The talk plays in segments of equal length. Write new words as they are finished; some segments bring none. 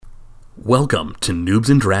Welcome to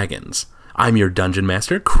Noobs and Dragons. I'm your Dungeon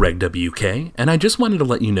Master, Craig WK, and I just wanted to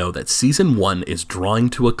let you know that Season 1 is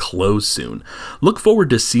drawing to a close soon. Look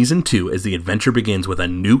forward to Season 2 as the adventure begins with a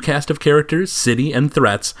new cast of characters, city, and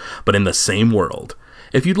threats, but in the same world.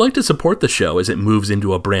 If you'd like to support the show as it moves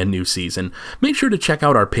into a brand new season, make sure to check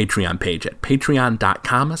out our Patreon page at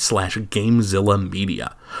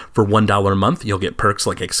patreon.com/GameZillaMedia. For $1 a month, you'll get perks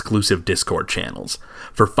like exclusive Discord channels.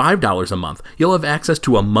 For $5 a month, you'll have access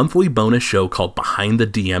to a monthly bonus show called Behind the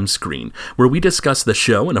DM Screen, where we discuss the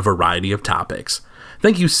show and a variety of topics.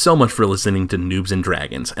 Thank you so much for listening to Noobs and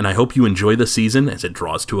Dragons, and I hope you enjoy the season as it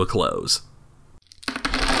draws to a close.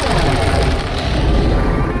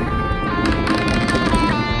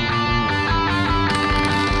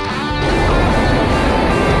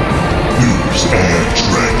 Noobs and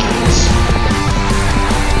Dragons.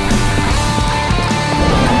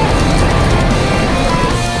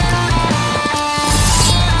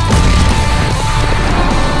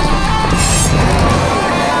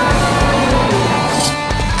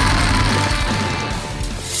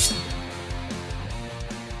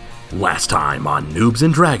 Last time on Noobs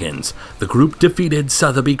and Dragons, the group defeated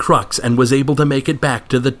Sotheby Crux and was able to make it back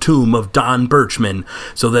to the tomb of Don Birchman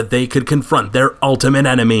so that they could confront their ultimate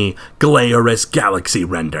enemy, Glaeris Galaxy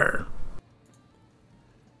Render.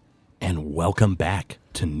 And welcome back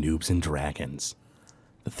to Noobs and Dragons.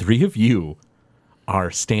 The three of you are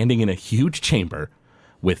standing in a huge chamber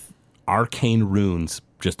with arcane runes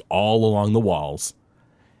just all along the walls,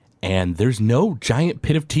 and there's no giant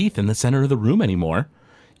pit of teeth in the center of the room anymore.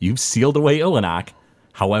 You've sealed away Illinak.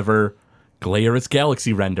 However, Glaeris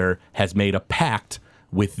Galaxy Render has made a pact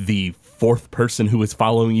with the fourth person who was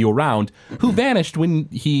following you around, who vanished when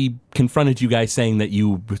he confronted you guys saying that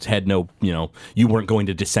you had no, you weren't going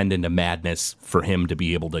to descend into madness for him to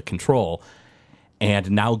be able to control. And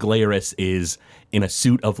now Glaeris is in a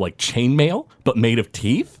suit of like chainmail, but made of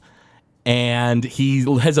teeth. And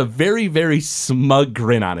he has a very, very smug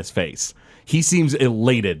grin on his face. He seems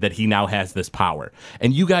elated that he now has this power.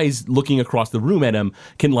 And you guys looking across the room at him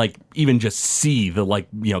can even just see the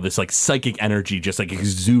this psychic energy just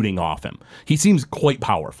exuding off him. He seems quite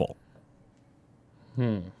powerful.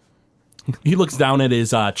 He looks down at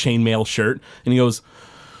his chainmail shirt and he goes,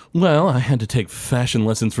 "Well, I had to take fashion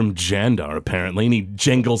lessons from Jandar, apparently." And he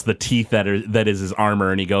jingles the teeth that is his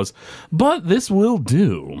armor and he goes, "But this will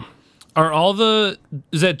do."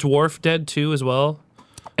 Is that dwarf dead too as well?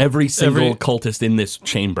 Every single cultist in this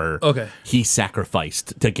chamber, he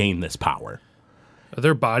sacrificed to gain this power. Are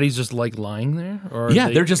their bodies just lying there? Or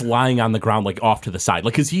they're just lying on the ground, off to the side,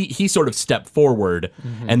 because he sort of stepped forward,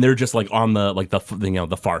 and they're just on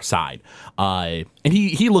the far side. And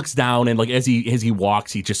he looks down, and as he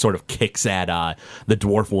walks, he just sort of kicks at the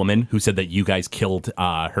dwarf woman who said that you guys killed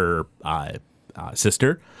her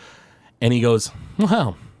sister, and he goes,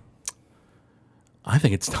 "Well, I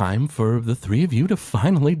think it's time for the three of you to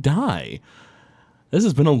finally die. This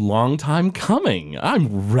has been a long time coming.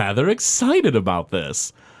 I'm rather excited about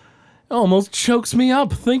this. It almost chokes me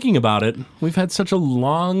up thinking about it. We've had such a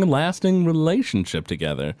long-lasting relationship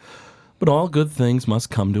together. But all good things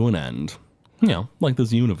must come to an end. Like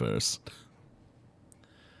this universe."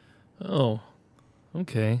 Oh,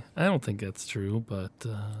 okay. I don't think that's true, but...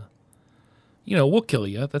 we'll kill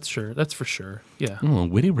you. That's sure. That's for sure. Yeah. Oh,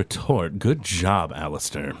 witty retort. Good job,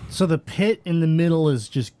 Alistair. So the pit in the middle is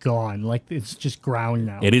just gone. It's just ground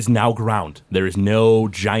now. It is now ground. There is no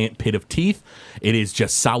giant pit of teeth. It is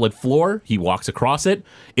just solid floor. He walks across it.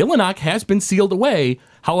 Illinak has been sealed away.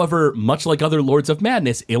 However, much like other Lords of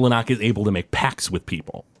Madness, Illinak is able to make pacts with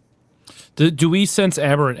people. Do we sense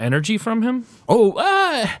aberrant energy from him?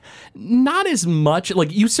 Not as much.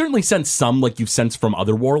 You certainly sense some, you've sensed from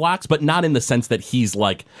other warlocks, but not in the sense that he's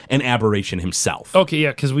an aberration himself. Okay,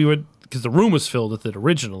 yeah, because the room was filled with it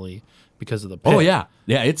originally because of the pit. Oh yeah,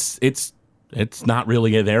 it's not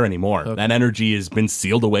really there anymore. Okay. That energy has been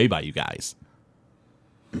sealed away by you guys.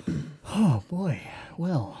 Oh boy.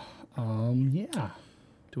 Well, yeah.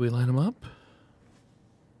 Do we line him up?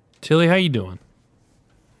 Tilly, how you doing?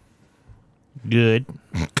 Good.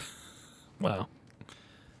 Wow.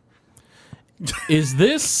 Is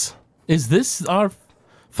this our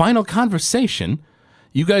final conversation?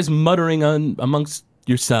 You guys muttering amongst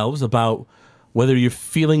yourselves about whether you're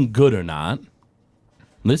feeling good or not.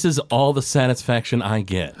 This is all the satisfaction I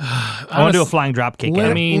get. I want to do a flying drop kick.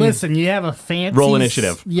 Listen, you have a fancy... Roll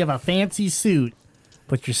initiative. You have a fancy suit,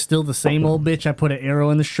 but you're still the same old bitch. I put an arrow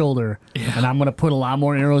in the shoulder, and I'm going to put a lot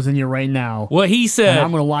more arrows in you right now. What he said. And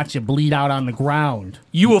I'm going to watch you bleed out on the ground.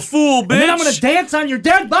 You a fool, bitch. And then I'm going to dance on your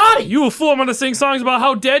dead body. You a fool. I'm going to sing songs about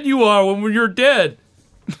how dead you are when you're dead.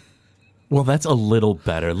 Well, that's a little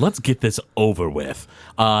better. Let's get this over with.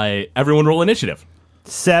 Everyone roll initiative.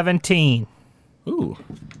 17. Ooh.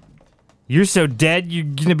 You're so dead, you're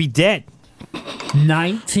going to be dead.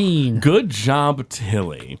 19. Good job,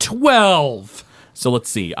 Tilly. 12. So let's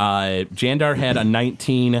see. Jandar had a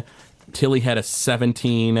 19. Tilly had a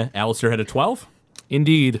 17. Alistair had a 12.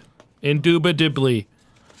 Indeed. Indubitably.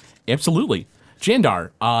 Absolutely.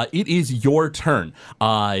 Jandar, it is your turn.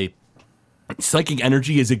 Psychic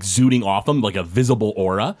energy is exuding off him like a visible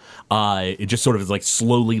aura. It just sort of is like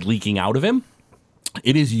slowly leaking out of him.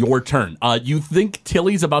 It is your turn. You think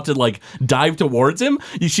Tilly's about to like dive towards him?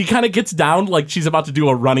 She kind of gets down like she's about to do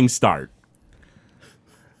a running start.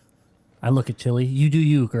 I look at Tilly. You do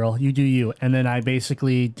you, girl. You do you. And then I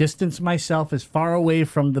basically distance myself as far away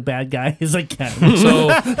from the bad guy as I can.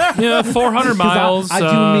 So, 400 miles. I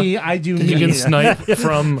do me. I do me. You can snipe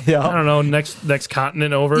from, I don't know, next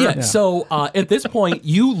continent over. Yeah. So at this point,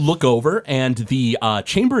 you look over and the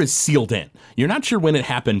chamber is sealed in. You're not sure when it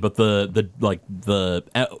happened, but the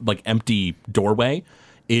empty doorway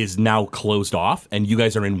is now closed off, and you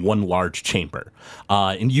guys are in one large chamber.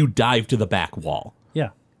 And you dive to the back wall. Yeah.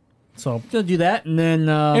 So I'm gonna do that, and then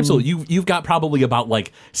Absolutely. You've got probably about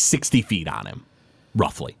like 60 feet on him,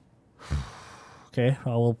 roughly. Okay, I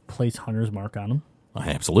will place Hunter's Mark on him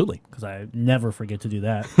Absolutely. because I never forget to do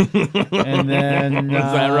that. And then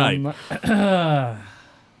Is that right?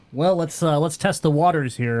 Well, let's test the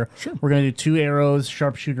waters here. Sure. We're gonna do 2 arrows,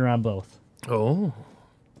 sharpshooter on both. Oh.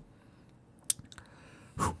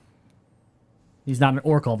 He's not an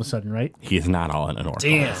orc all of a sudden, right? He is not all in an orc.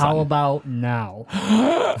 Damn. How about now?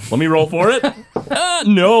 Let me roll for it.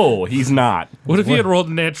 No, he's not. What if he had rolled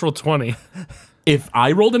a natural 20? If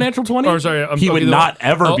I rolled a natural 20, Or sorry, he would not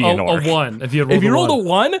ever be an orc. A 1. If you If you rolled a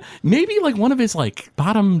 1, maybe like one of his like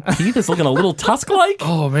bottom teeth is looking a little tusk-like.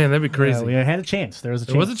 Oh, man, that'd be crazy. Yeah, we had a chance. There was a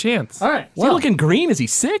chance. There was a chance. All right. Is he Well, looking green? Is he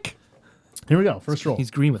sick? here we go. First roll. He's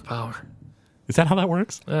green with power. Is that how that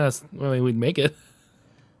works? We'd make it.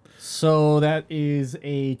 So that is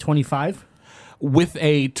a 25. With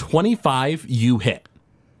a 25, you hit.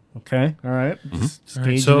 Okay. All right. Just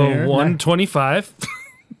gauge So there. 125.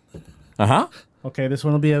 Uh-huh. Okay, this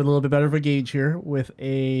one will be a little bit better of a gauge here with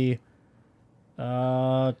a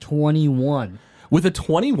 21. With a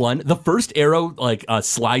 21, the first arrow like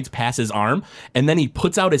slides past his arm, and then he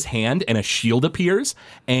puts out his hand, and a shield appears,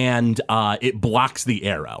 and it blocks the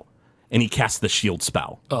arrow, and he casts the shield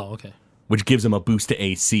spell, Oh, okay. which gives him a boost to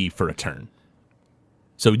AC for a turn.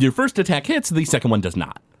 So your first attack hits, the second one does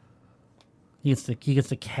not. He gets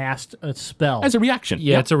to cast a spell. As a reaction.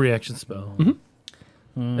 Yeah, Yep. it's a reaction spell.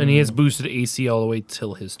 And he has boosted AC all the way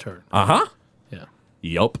till his turn. Uh-huh. Yeah.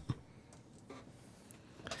 Yup.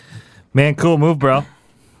 Man, cool move, bro.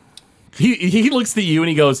 He looks at you and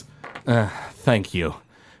he goes, thank you.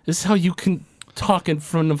 This is how you can talk in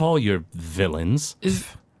front of all your villains.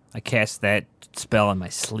 I cast that spell in my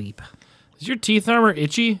sleep. Is your teeth armor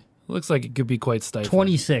itchy? Looks like it could be quite stifling.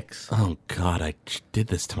 26. Oh, God, I did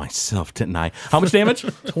this to myself, didn't I? How much damage?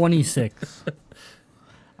 26.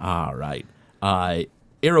 All right.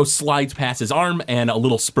 Arrow slides past his arm, and a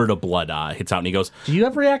little spurt of blood hits out, and he goes, Do you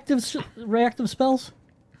have reactive spells?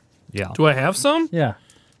 Yeah. Do I have some? Yeah.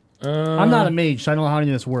 I'm not a mage, so I don't know how any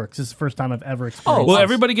of this works. This is the first time I've ever experienced Well, this.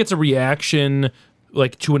 everybody gets a reaction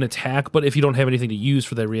like to an attack, but if you don't have anything to use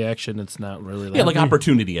for that reaction, it's not really yeah, like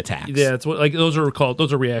opportunity attacks. Yeah, it's what like those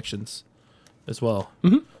are reactions as well.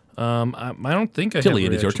 Mm-hmm. I don't think I Tilly,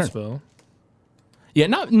 have a it is your reaction turn. spell. Yeah,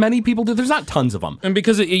 not many people do. There's not tons of them. And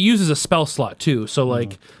because it uses a spell slot too, so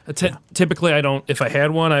like typically I don't. If I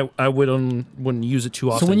had one, I wouldn't use it too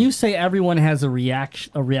often. So when you say everyone has a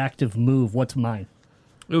reactive move, what's mine?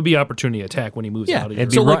 it would be opportunity attack when he moves Yeah, out of It'd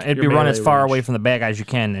be, your, So, run, like, it'd be your run melee as far range. away from the bad guys as you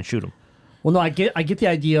can and shoot them. Well, no, I get the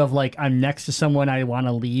idea of like I'm next to someone I want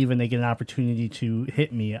to leave and they get an opportunity to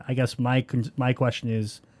hit me. I guess my question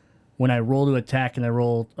is, when I roll to attack and I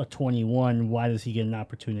roll a 21, why does he get an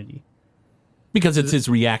opportunity? Because it's his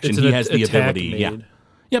reaction. It's He an has the attack ability. Yeah. made.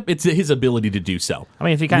 Yep, it's his ability to do so. I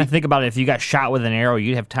mean, if you kind of think about it, if you got shot with an arrow,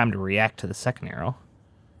 you'd have time to react to the second arrow.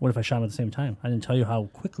 What if I shot him at the same time? I didn't tell you how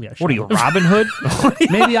quickly I shot What are you, him. Robin Hood?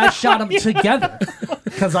 Maybe I shot them together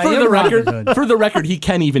because I For am the Robin record, Hood. for the record, he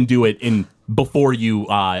can even do it in before you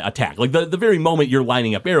attack. Like the very moment you're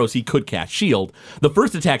lining up arrows, he could cast shield. The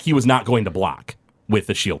first attack, he was not going to block with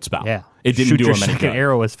the shield spell. Yeah. It didn't Shoot do your him any second good.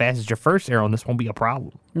 arrow as fast as your first arrow, and this won't be a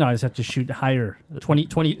problem. No, I just have to shoot higher.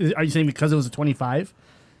 20. Are you saying because it was a 25?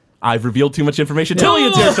 I've revealed too much information. Tilly,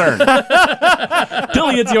 it's your turn.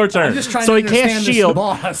 Tilly, it's your turn. Trying So to he casts understand this shield.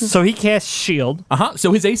 boss. So he casts shield.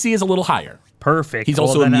 So his AC is a little higher. Perfect. He's Well,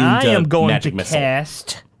 also then immune I to am going magic to missile.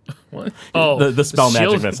 cast What? Oh, the spell magic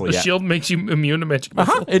shield, missile, The yeah. shield makes you immune to magic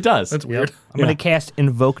missile. It does. That's weird. I'm going to cast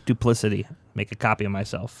Invoke Duplicity. Make a copy of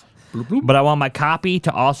myself. But I want my copy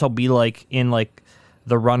to also be like in like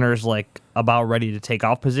the runner's like about ready to take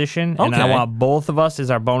off position. And I Okay. want both of us as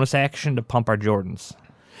our bonus action to pump our Jordans.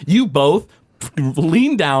 You both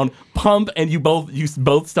lean down, pump, and you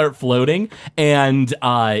both start floating. And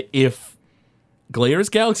if Glaer's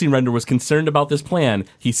Galaxy Render was concerned about this plan,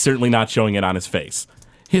 he's certainly not showing it on his face.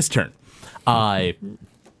 His turn.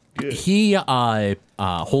 He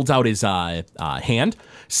holds out his hand.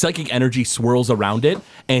 Psychic energy swirls around it,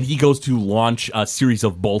 and he goes to launch a series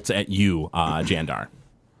of bolts at you, Jandar.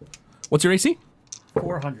 What's your AC?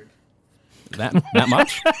 400. That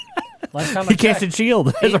much? Last time I He casted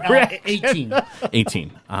Shield as a reaction. 18. 18.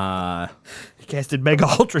 He casted Mega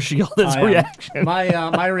Ultra Shield as a reaction.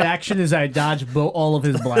 My reaction is I dodge all of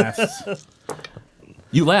his blasts.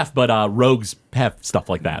 You laugh, but rogues have stuff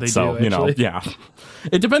like that. They So, do, actually. yeah.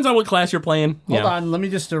 It depends on what class you're playing. Hold on, let me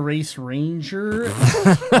just erase Ranger.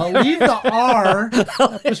 I'll leave the R.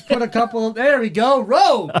 Just put a couple. There we go.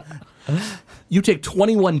 Rogue. You take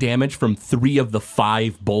 21 damage from 3 of the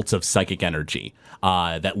 5 bolts of psychic energy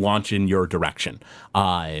that launch in your direction.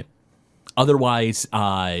 Otherwise,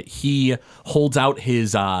 he holds out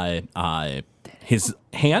his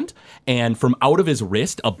hand, and from out of his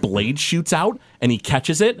wrist, a blade shoots out, and he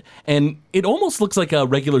catches it, and it almost looks like a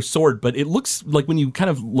regular sword, but it looks like when you kind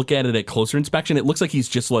of look at it at closer inspection, it looks like he's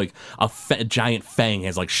just like a giant fang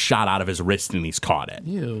has like shot out of his wrist, and he's caught it.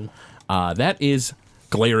 Ew. That is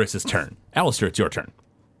Glaris' turn. Alistair, it's your turn.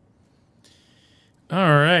 All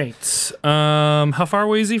right. How far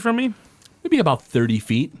away is he from me? Maybe about 30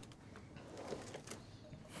 feet.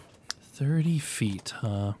 30 feet,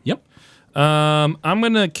 huh? Yep. I'm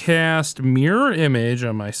going to cast Mirror Image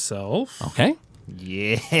on myself. Okay.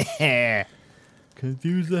 Yeah.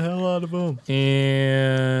 Confuse the hell out of him.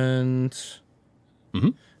 And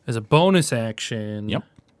as a bonus action, Yep.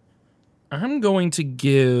 I'm going to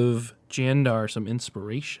give Jandar some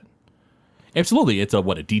inspiration. Absolutely. It's a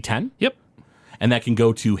D10? Yep. And that can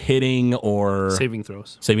go to hitting or Saving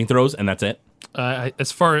throws. saving throws, and that's it. I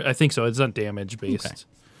think so. It's not damage based. Okay.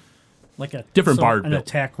 Like a Different bard an build.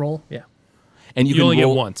 attack roll. Yeah. And You can only get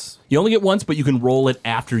roll, once. You only get once, but you can roll it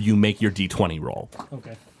after you make your D20 roll.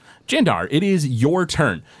 Okay. Jandar, it is your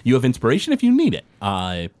turn. You have inspiration if you need it.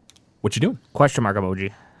 What you doing? Question mark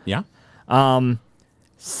emoji. Yeah?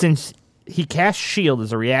 Since he cast Shield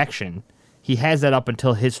as a reaction, he has that up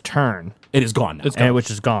until his turn, It is gone now. It's gone. which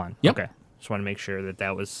is gone. Yep. Okay. Just want to make sure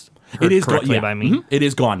that was It heard is gone. correctly Yeah. by me. Mhm. It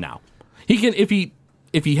is gone now. He can if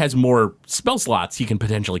he has more spell slots, he can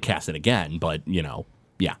potentially cast it again, but yeah.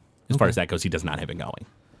 As far as that goes, he does not have it going.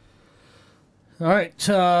 All right.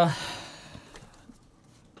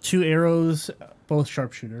 2 arrows, both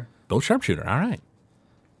sharpshooter. Both sharpshooter. All right.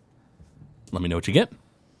 Let me know what you get.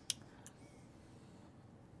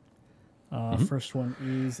 First one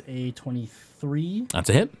is a 23. That's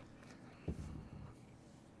a hit.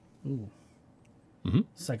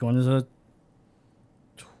 Second one is a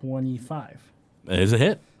 25. It is a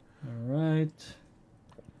hit. All right.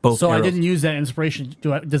 Both So arrows. I didn't use that inspiration.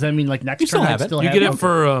 Does that mean like next You still turn have I it. still You have get it? it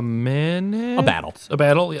for a minute? A battle. A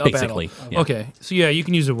battle? Yeah, a Basically, battle. yeah. Okay. So, yeah, you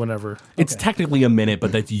can use it whenever. It's Okay. technically a minute,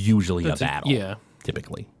 but that's usually That's a it, battle. yeah.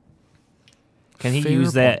 Typically. Can he Fair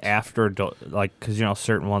use that point. after, because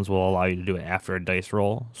certain ones will allow you to do it after a dice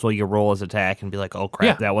roll. So you roll his attack and be like, oh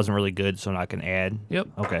crap, Yeah. that wasn't really good, so now I can add. Yep.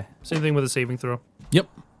 Okay. Same thing with a saving throw. Yep.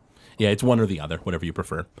 Yeah, it's one or the other, whatever you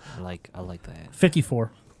prefer. I like that.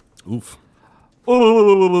 54. Oof.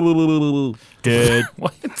 Dead.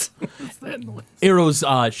 What? What's that noise? Arrows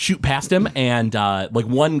shoot past him, and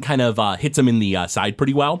one kind of hits him in the side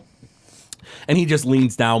pretty well. And he just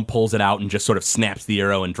leans down, pulls it out, and just sort of snaps the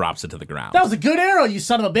arrow and drops it to the ground. That was a good arrow, you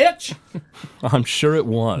son of a bitch. I'm sure it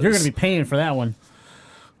was. You're going to be paying for that one.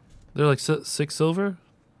 They're like 6 silver?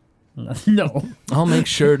 No. I'll make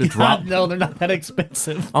sure to drop. No, they're not that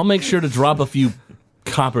expensive. I'll make sure to drop a few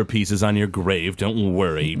copper pieces on your grave. Don't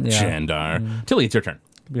worry, Jandar. Tilly, it's your turn.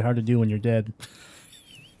 It'll be hard to do when you're dead.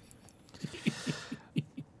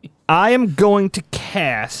 I am going to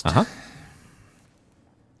cast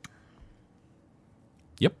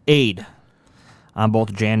Yep. Aid on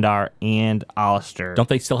both Jandar and Alistair. Don't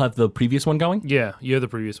they still have the previous one going? Yeah, you have the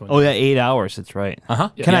previous one. Oh, yeah, 8 hours. That's right. Uh-huh.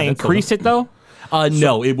 Can I that's the increase it, though?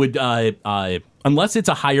 No, it would unless it's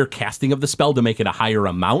a higher casting of the spell to make it a higher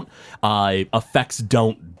amount. Effects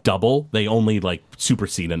don't double; they only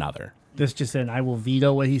supersede another. This just said, I will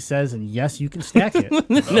veto what he says, and yes, you can stack it.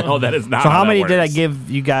 No, that is not. So how that many did I works.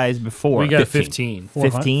 give you guys before? we got 15.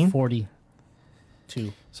 15. 15?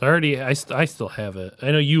 42. So I still have it.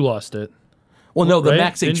 I know you lost it. Well, no, the Right?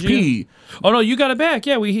 max Didn't HP. Oh no, you got it back.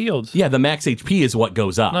 Yeah, we healed. Yeah, the max HP is what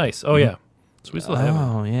goes up. Nice. Oh yeah. So we still have it.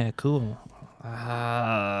 Oh, yeah, cool.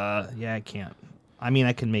 Yeah, I can't. I mean,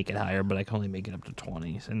 I can make it higher, but I can only make it up to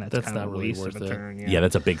 20s, and that's kind not of a really waste worth of a it. turn. Yeah,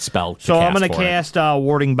 that's a big spell. So I'm going going to cast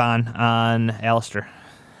Warding Bond on Alistair.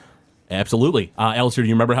 Absolutely. Alistair, do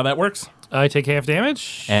you remember how that works? I take half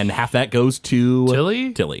damage. And half that goes to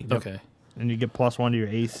Tilly? Tilly. Okay. And you get +1 to your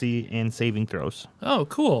AC and saving throws. Oh,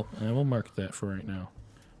 cool. And we'll mark that for right now.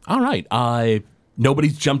 All right.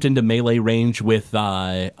 Nobody's jumped into melee range with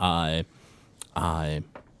Glaris.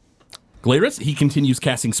 He continues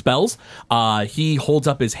casting spells. He holds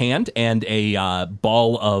up his hand, and a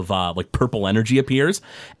ball of like purple energy appears,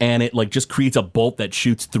 and it like just creates a bolt that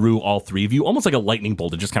shoots through all three of you, almost like a lightning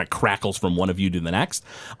bolt. It just kind of crackles from one of you to the next.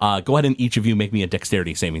 Go ahead and each of you make me a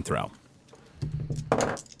dexterity saving throw.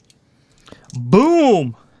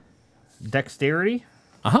 Boom! Dexterity?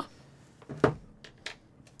 Uh-huh.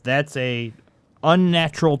 That's a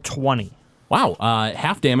unnatural 20. Wow.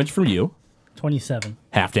 Half damage for you. 27.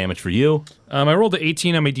 Half damage for you. I rolled an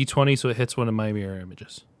 18 on my d20, so it hits one of my mirror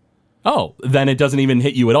images. Oh, then it doesn't even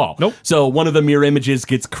hit you at all. Nope. So one of the mirror images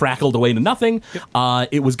gets crackled away to nothing. Yep.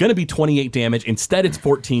 It was going to be 28 damage. Instead, it's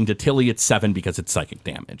 14. To Tilly, it's 7 because it's psychic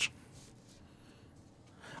damage.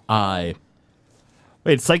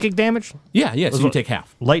 Wait, psychic damage? Yeah, so you take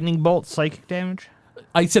half. Lightning bolt, psychic damage?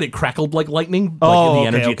 I said it crackled like lightning, like Oh, the okay,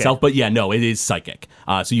 energy okay. itself. But yeah, no, it is psychic.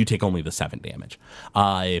 So you take only the 7 damage.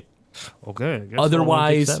 Okay. I guess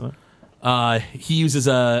Otherwise, I'll only take 7. he uses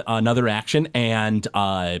another action, and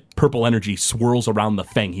purple energy swirls around the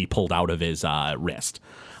fang he pulled out of his wrist.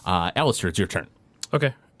 Alistair, it's your turn.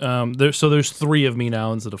 Okay. There's 3 of me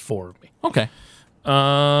now instead of 4 of me. Okay.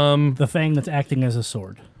 The fang that's acting as a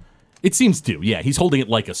sword. It seems to, yeah. He's holding it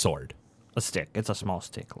like a sword. A stick. It's a small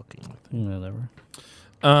stick looking. Whatever.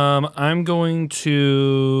 I'm going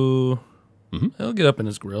to. He'll get up in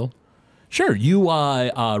his grill. Sure, you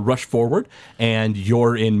rush forward, and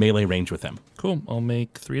you're in melee range with him. Cool. I'll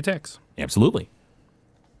make 3 attacks. Absolutely.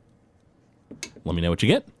 Let me know what you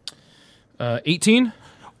get. 18,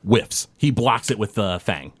 Whiffs. He blocks it with the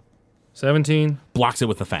fang. 17, Blocks it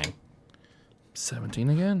with the fang. 17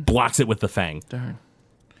 again. Blocks it with the fang. Darn.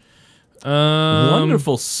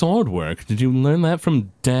 Wonderful sword work. Did you learn that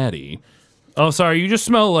from Daddy? Oh, sorry. You just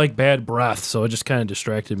smell like bad breath, so it just kind of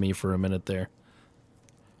distracted me for a minute there.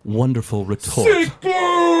 Wonderful retort.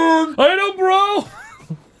 I know, bro.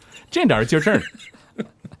 Jandar, it's your turn.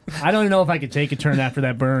 I don't know if I could take a turn after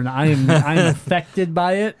that burn. I'm affected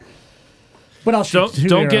by it. But I'll shoot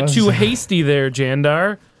Don't get arrows. too hasty there,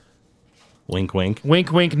 Jandar. Wink, wink.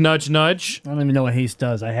 Wink, wink, nudge, nudge. I don't even know what haste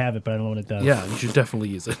does. I have it, but I don't know what it does. Yeah, you should definitely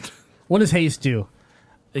use it. What does haste do?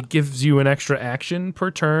 It gives you an extra action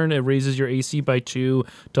per turn. It raises your AC by 2,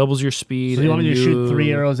 doubles your speed. So you want me and to shoot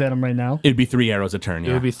 3 arrows at him right now? It'd be 3 arrows a turn, It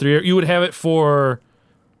yeah. would be 3. You would have it for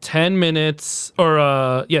 10 minutes,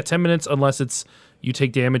 or 10 minutes, unless it's you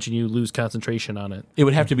take damage and you lose concentration on it. It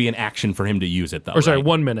would have to be an action for him to use it, though. Or sorry, right?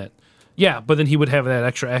 1 minute. Yeah, but then he would have that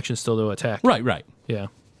extra action still to attack. Right. Yeah.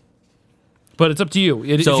 But it's up to you.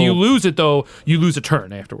 So- if you lose it, though, you lose a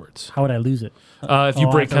turn afterwards. How would I lose it? If you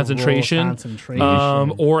I break have to roll concentration,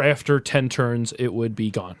 concentration. or after 10 turns, it would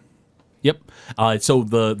be gone. Yep. So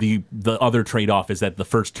the other trade-off is that the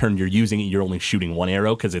first turn you're using it, you're only shooting 1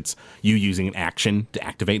 arrow because it's you using an action to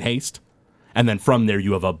activate haste. And then from there,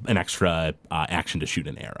 you have an extra action to shoot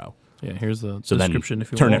an arrow. Yeah, here's the So description then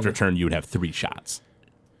if you turn want. after turn, you would have 3 shots.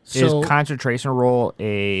 So, Is concentration roll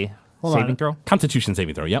a Hold on. saving throw? Constitution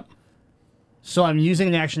saving throw, yep. so I'm using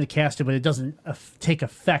an action to cast it, but it doesn't take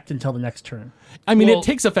effect until the next turn. I mean, Well- it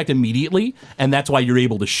takes effect immediately, and that's why you're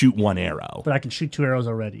able to shoot 1 arrow. But I can shoot 2 arrows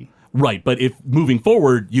already. Right, but if moving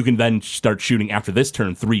forward, you can then start shooting after this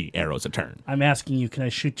turn 3 arrows a turn. I'm asking you, can I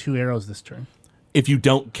shoot 2 arrows this turn? If you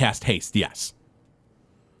don't cast haste, yes.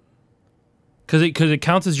 Because it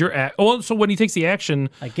counts as your act. Oh, so when he takes the action,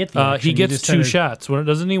 I get the action, he you gets just 2 said it- shots.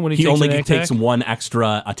 Doesn't he? When he He takes only an takes attack? 1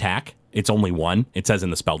 extra attack. It's only 1. It says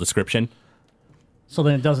in the spell description. So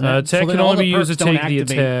then it doesn't. so Attack then can all only be the used to perks don't take the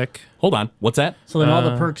activate. attack. Hold on. What's that? So then all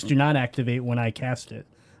the perks do not activate when I cast it.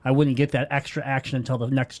 I wouldn't get that extra action until the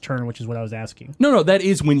next turn, which is what I was asking. No, that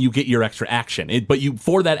is when you get your extra action. But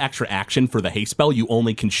for that extra action for the haste spell, you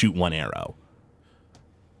only can shoot 1 arrow.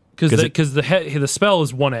 Because the spell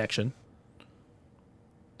is 1 action.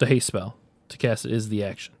 The haste spell to cast it is the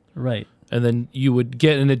action, Right. and then you would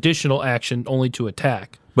get an additional action only to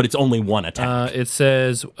attack. But it's only 1 attack. It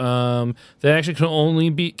says the action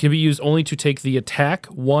can be used only to take the attack,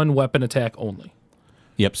 1 weapon attack only.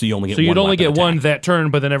 Yep. So you only get. So you'd one only weapon get one attack. that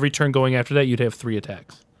turn, but then every turn going after that, you'd have 3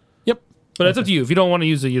 attacks. Yep. But it's up to you. If you don't want to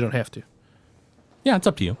use it, you don't have to. Yeah, it's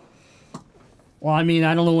up to you. Well, I mean,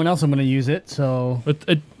 I don't know when else I'm going to use it, so It's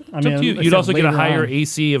I up mean, to you. except You'd also get a later higher on.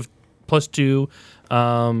 AC of +2,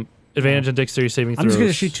 advantage on dexterity saving throws. I'm just going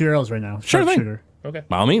to shoot 2 arrows right now. Sure thing. Sharpshooter. Okay.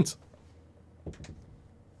 By all means.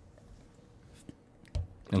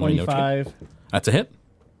 And let me know what you get. 25. That's a hit.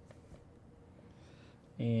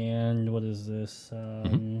 And what is this?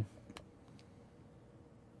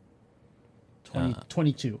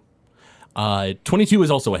 22. 22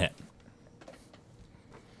 is also a hit.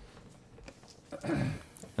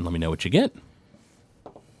 And let me know what you get.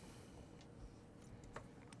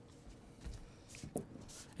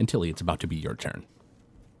 And Tilly, it's about to be your turn.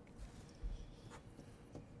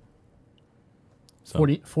 So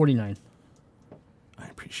 49. I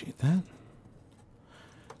appreciate that.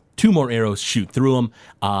 2 more arrows shoot through him.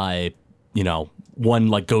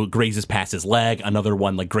 One grazes past his leg. Another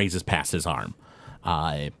one grazes past his arm.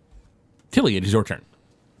 Tilly, it is your turn.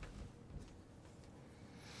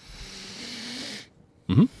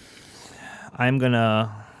 I'm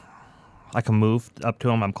gonna. I can move up to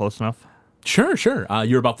him. I'm close enough. Sure.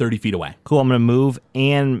 You're about 30 feet away. Cool. I'm gonna move,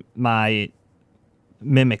 and my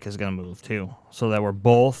mimic is gonna move too, so that we're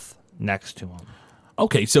both next to him.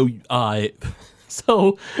 Okay, so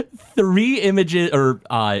 3 images, or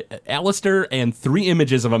Alistair and 3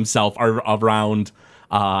 images of himself are around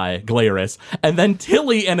Glaris, and then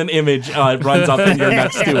Tilly and an image runs up and you're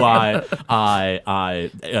next to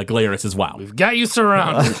Glaris as well. We've got you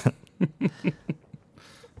surrounded. Then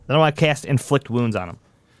I want to cast inflict wounds on him.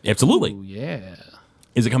 Absolutely. Ooh, yeah.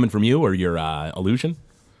 Is it coming from you or your illusion?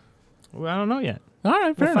 Well, I don't know yet. All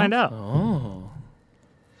right, We'll find out.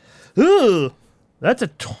 Ooh, that's a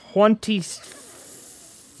 20.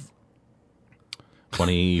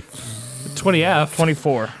 20F.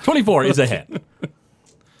 24. 24 is a hit.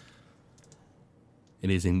 It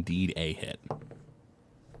is indeed a hit.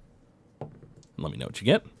 Let me know what you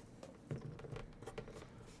get.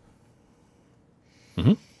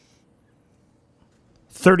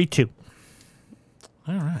 32.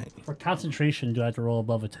 All right. For concentration, do I have to roll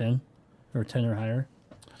above a 10? Or 10 or higher?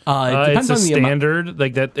 It It's depends a on the amount. standard,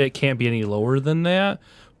 like that. It can't be any lower than that,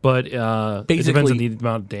 but it depends Basically- on the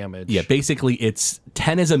amount of damage. Yeah, basically it's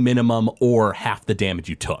 10 as a minimum or half the damage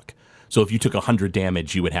you took. So if you took 100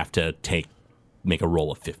 damage, you would have to make a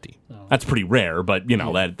roll of 50. That's pretty rare, but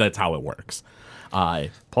that's how it works.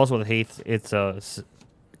 Plus, with haste, it's a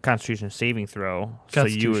Constitution saving throw. So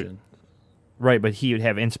you would, Constitution. right, but he would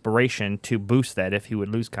have inspiration to boost that if he would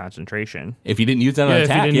lose concentration. If you didn't use that on Yeah, if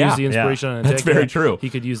attack, he didn't use the inspiration on an That's attack, very true. He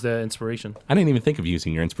could use that inspiration. I didn't even think of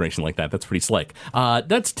using your inspiration like that. That's pretty slick.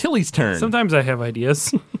 That's Tilly's turn. Sometimes I have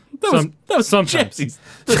ideas. that was sometimes. Jesse's.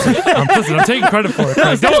 Listen, I'm taking credit for it.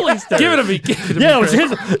 Like, don't give it to me. Give it to me.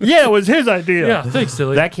 Yeah, it was his idea. Yeah, thanks,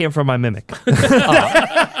 Tilly. That came from my mimic.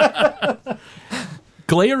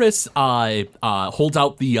 Glaris holds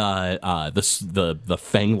out the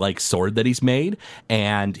fang-like sword that he's made,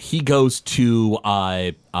 and he goes to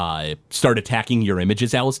start attacking your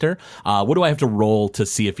images, Alistair. What do I have to roll to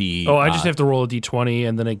see if he? I just have to roll a d20,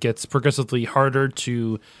 and then it gets progressively harder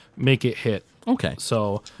to make it hit. Okay.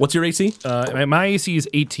 So What's your AC? my AC is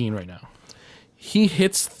 18 right now. He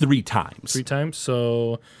hits 3 times. 3 times.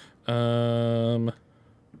 So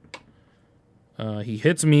he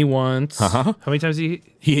hits me once. How many times he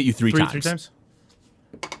He hit you 3 times. 3 times?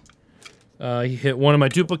 He hit one of my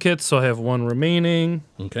duplicates, so I have 1 remaining.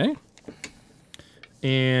 Okay.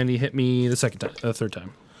 And he hit me the third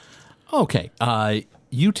time. Okay.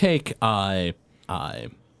 You take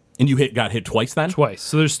and you got hit twice then? Twice.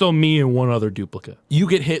 So there's still me and 1 other duplicate. You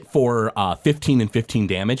get hit for 15 and 15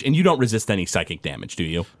 damage, and you don't resist any psychic damage, do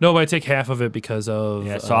you? No, but I take half of it because of.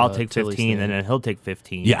 Yeah, so I'll take Tilly's 15, thing. and then he'll take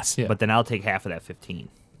 15. Yes. Yeah. But then I'll take half of that 15.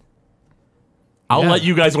 I'll Yeah. let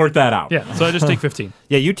you guys work that out. Yeah, so I just take 15.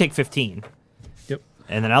 Yeah, you take 15, Yep.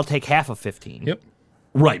 and then I'll take half of 15. Yep.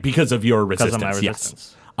 Right, because of your Because resistance. of my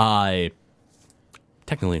resistance. Yes.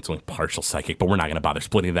 Technically, it's only partial psychic, but we're not going to bother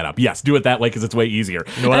splitting that up. Yes, do it that way because it's way easier.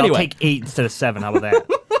 You know what? Anyway, I'll take 8 instead of 7. How about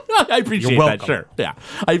that? I appreciate You're that. welcome. Sure. Yeah.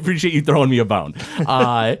 I appreciate you throwing me a bone.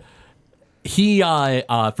 He,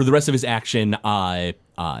 for the rest of his action,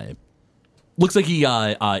 looks like he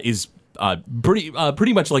is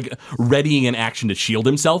pretty much like readying an action to shield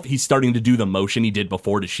himself. He's starting to do the motion he did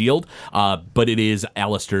before to shield, but it is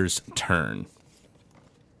Alistair's turn.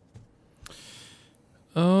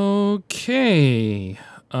 Okay.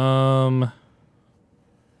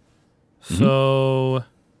 So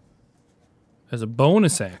as a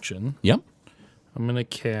bonus action, Yep. I'm going to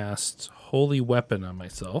cast Holy Weapon on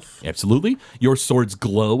myself. Absolutely. Your swords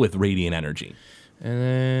glow with radiant energy. And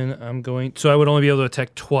then I'm going... So I would only be able to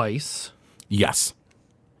attack twice. Yes.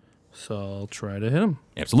 So I'll try to hit him.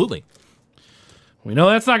 Absolutely. We know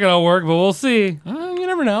that's not going to work, but we'll see. You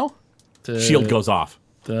never know. The, Shield goes off.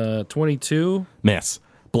 The 22. Miss.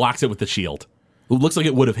 Blocks it with the shield. It looks like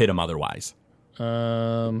it would have hit him otherwise.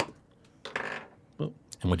 And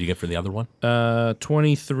what do you get for the other one?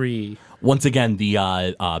 23. Once again,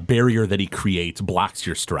 the barrier that he creates blocks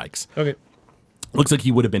your strikes. Okay. Looks like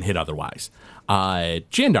he would have been hit otherwise.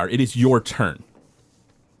 Jandar, it is your turn.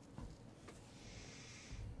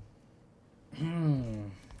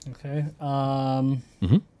 Okay.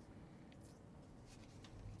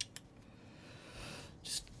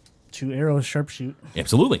 Just 2 arrows, sharpshoot.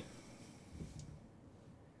 Absolutely.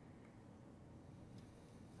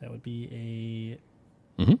 That would be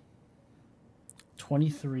a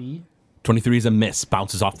 23 23 is a miss.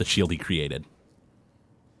 Bounces off the shield he created.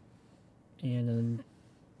 and then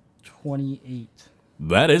 28.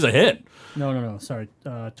 That is a hit. No. Sorry.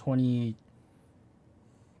 20.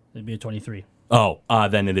 It'd be a 23. Oh,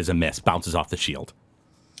 then it is a miss. Bounces off the shield.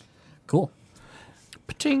 Cool.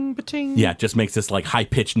 Ba-ting, ba-ting. Yeah, it just makes this like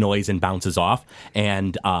high-pitched noise and bounces off.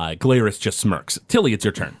 And Glaris just smirks. Tilly, it's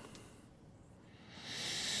your turn.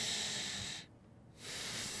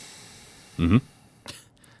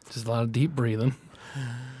 Just a lot of deep breathing.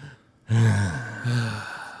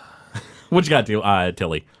 What you got to do,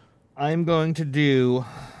 Tilly? I'm going to do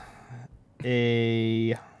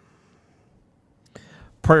a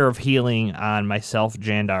prayer of healing on myself,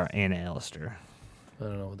 Jandar, and Alistair. I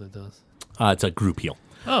don't know what that does. It's a group heal.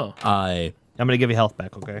 Oh. I'm going to give you health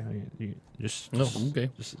back, okay? You just Okay.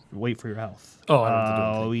 just wait for your health. Oh, I don't have to do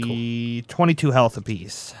anything. We 22 health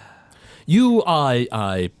apiece. You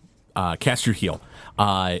cast your heal.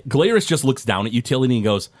 Glaris just looks down at you, Tilly, and he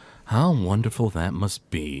goes, "How wonderful that must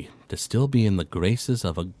be to still be in the graces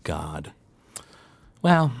of a god.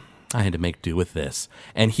 Well, I had to make do with this."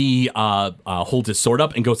 And he holds his sword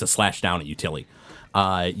up and goes to slash down at you, Tilly.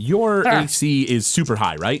 Your AC is super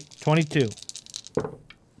high, right? 22.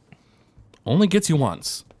 Only gets you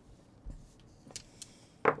once.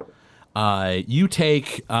 You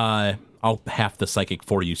take, I'll half the psychic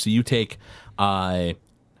for you. So you take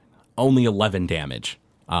only 11 damage.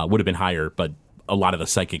 Would have been higher, but a lot of the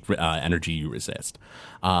psychic energy you resist.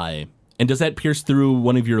 And does that pierce through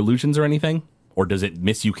one of your illusions or anything? Or does it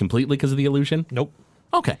miss you completely because of the illusion? Nope.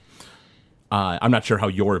 Okay. I'm not sure how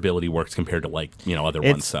your ability works compared to other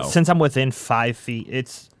ones. So Since I'm within 5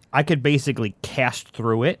 feet, I could basically cast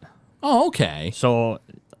through it. Oh, okay. So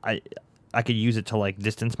I could use it to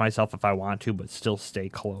distance myself if I want to, but still stay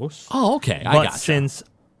close. Oh, okay. I But gotcha. since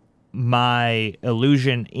my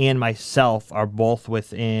illusion and myself are both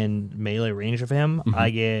within melee range of him, I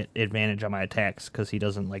get advantage on my attacks because he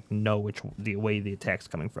doesn't know the way the attack's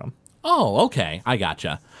coming from. Oh, okay. I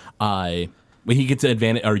gotcha. He gets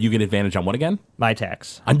advantage, or you get advantage on what again? My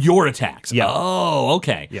attacks. On your attacks. Yeah. Oh,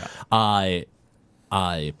 okay. Yeah.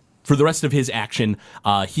 For the rest of his action,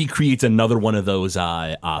 he creates another one of those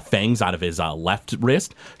fangs out of his left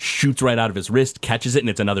wrist, shoots right out of his wrist, catches it, and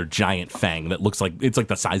it's another giant fang that looks like it's like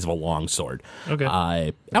the size of a long sword.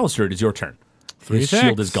 Okay. Alistair, it is your turn. 3 his attacks.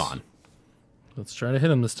 shield is gone. Let's try to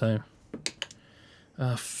hit him this time.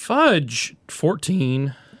 Fudge.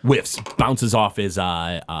 14. Whiffs, bounces off his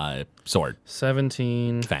sword.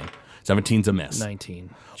 17. Fang. 17's a miss.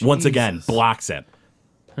 19. Once again, Jesus. blocks it.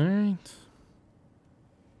 All right.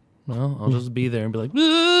 Well, I'll just be there and be like,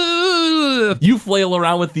 "Ugh." You flail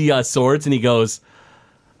around with the swords, and he goes,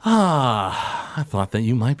 I thought that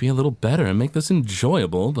you might be a little better and make this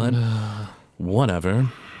enjoyable, but whatever.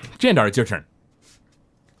 Jandar, it's your turn.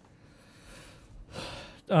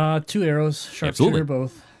 2 arrows, Absolutely. sharpshooter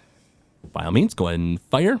both. By all means, go ahead and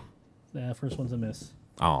fire. First one's a miss.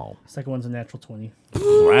 Oh, Second one's a natural 20.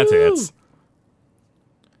 that's it.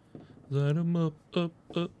 Light 'em up, up,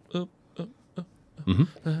 up, up, up, up. Light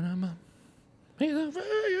 'em up. He's on fire.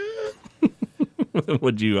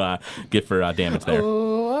 What'd you get for damage there?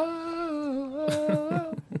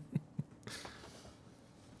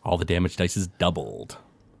 All the damage dice is doubled.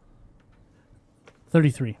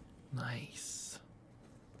 33. Nice.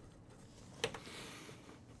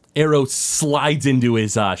 Arrow slides into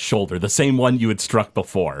his shoulder, the same one you had struck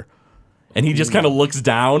before. And he just kind of looks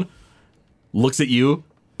down, looks at you,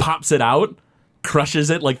 pops it out, crushes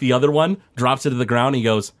it like the other one, drops it to the ground, and he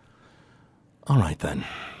goes, "All right then,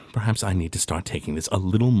 perhaps I need to start taking this a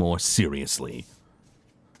little more seriously."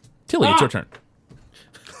 Tilly, it's your turn.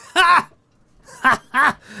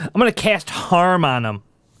 I'm going to cast harm on him.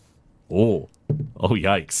 Oh, Oh,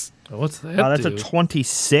 yikes. Oh, what's that? That's do? a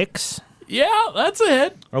 26. Yeah, that's a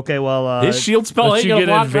hit. Okay, well, His shield spell Don't ain't you gonna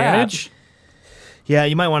get block advantage? yeah,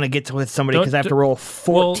 you might want to get to with somebody because I have to roll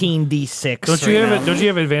 14d6. Don't you have Don't you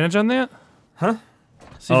have advantage on that? Huh?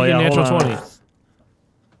 See if you get a natural hold on. 20.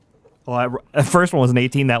 Well, the first one was an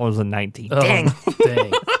 18. That one was a 19. Oh, Dang.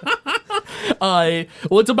 dang.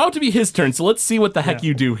 Well, it's about to be his turn, so let's see what the heck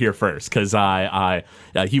you do here first, because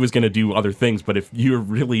he was going to do other things, but if you're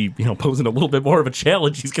really, posing a little bit more of a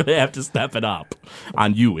challenge, he's going to have to step it up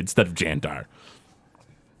on you instead of Jandar.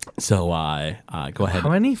 So, go ahead. How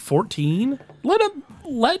many? 14?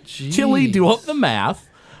 Let Chili do up the math.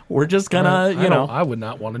 We're just gonna, I would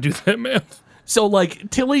not want to do that math. So,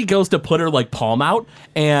 Tilly goes to put her, palm out,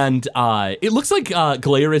 and it looks like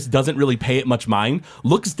Galeris doesn't really pay it much mind,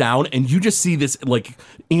 looks down, and you just see this,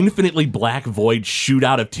 infinitely black void shoot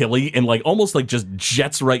out of Tilly and, almost, just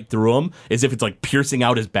jets right through him, as if it's, piercing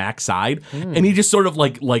out his backside. And he just sort of,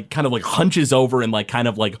 hunches over and,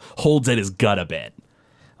 holds at his gut a bit.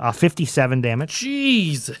 57 damage.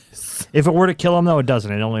 Jesus. If it were to kill him, though, it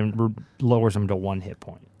doesn't. It only lowers him to 1 hit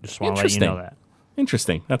point. Just want to let you know that.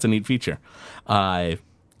 Interesting. That's a neat feature.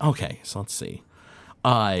 Okay, so let's see.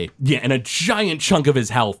 And a giant chunk of his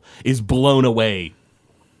health is blown away.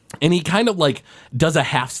 And he kind of does a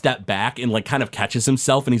half step back and kind of catches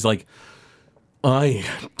himself, and he's like, I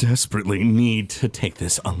desperately need to take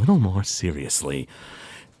this a little more seriously.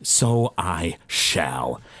 So I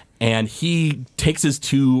shall. And he takes his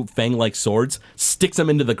 2 fang-like swords, sticks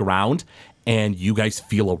them into the ground, and you guys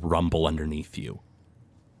feel a rumble underneath you.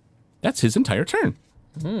 That's his entire turn.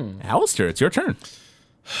 Alistair, it's your turn.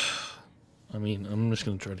 I mean, I'm just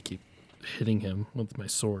going to try to keep hitting him with my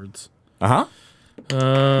swords. Uh-huh.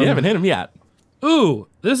 You haven't hit him yet. Ooh,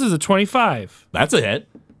 this is a 25. That's a hit.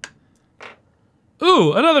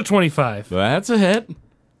 Ooh, another 25. That's a hit.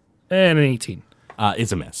 And an 18.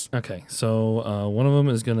 It's a miss. Okay, so one of them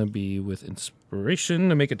is going to be with inspiration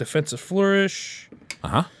to make a defensive flourish.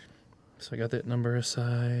 Uh-huh. So I got that number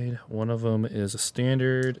aside. One of them is a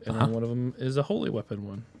standard, and then one of them is a holy weapon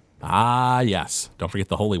one. Ah, yes. Don't forget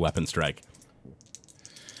the holy weapon strike.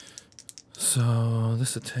 So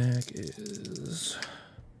this attack is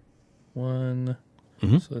 1.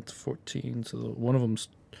 So that's 14. So one of them's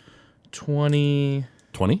 20.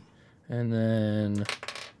 20? And then...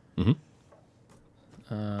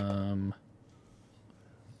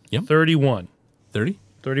 Yep. 31. 30?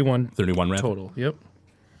 31 31 rather. total. Yep.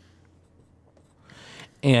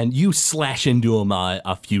 And you slash into him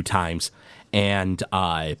a few times, and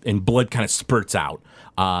blood kind of spurts out.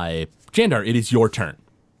 Jandar, it is your turn.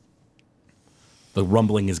 The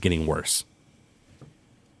rumbling is getting worse.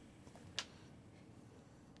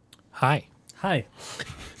 Hi. Hi.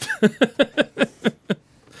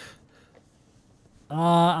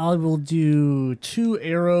 I will do 2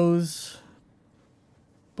 arrows,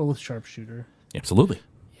 both sharpshooter. Absolutely.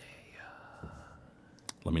 Yeah.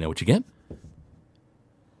 Let me know what you get.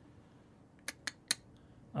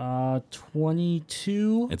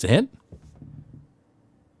 22 It's a hit.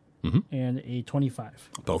 and a 25.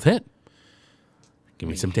 Both hit. Give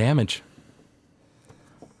me some damage.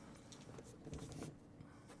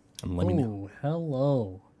 And let me know. Oh,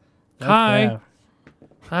 hello. Hi. bad.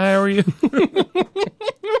 Hi, how are you?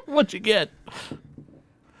 What'd you get?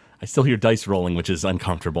 I still hear dice rolling, which is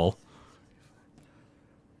uncomfortable.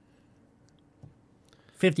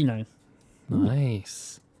 59.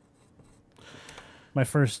 Nice. My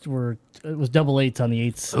first were it was double 8s on the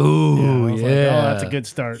 8s. Ooh, I was like, oh, that's a good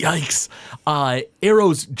start. Yikes!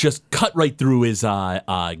 Arrows just cut right through his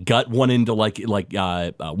gut. One into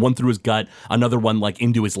one through his gut, another one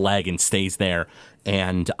into his leg and stays there.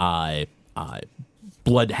 And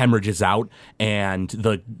blood hemorrhages out, and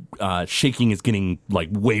the shaking is getting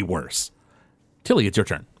way worse. Tilly, it's your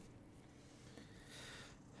turn.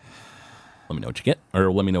 Let me know what you get,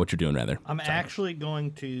 or let me know what you're doing rather. I'm actually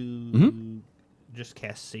going to just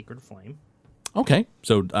cast Sacred Flame. Okay,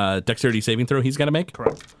 so dexterity saving throw he's got to make.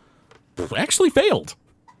 Correct. Actually failed.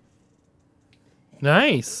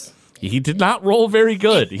 Nice. He did not roll very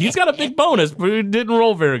good. He's got a big bonus, but he didn't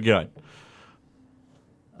roll very good.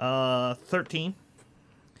 13.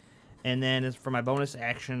 And then as for my bonus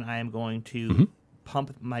action, I am going to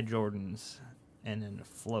pump my Jordans and then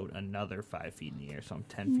float another 5 feet in the air, so I'm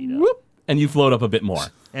 10 feet up. Whoop. And you float up a bit more.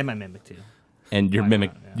 And my Mimic, too. And your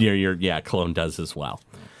mimic, your clone does as well.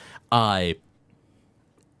 The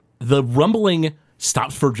rumbling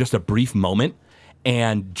stops for just a brief moment,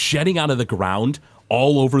 and jetting out of the ground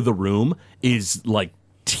all over the room is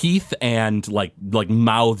teeth and like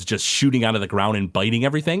mouths just shooting out of the ground and biting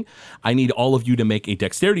everything. I need all of you to make a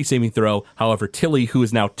dexterity saving throw. However, Tilly, who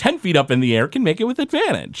is now 10 feet up in the air, can make it with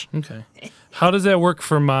advantage. Okay. How does that work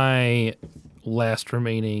for my last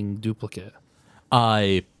remaining duplicate?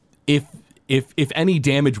 If any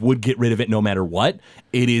damage would get rid of it no matter what,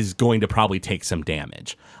 it is going to probably take some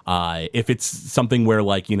damage. If it's something where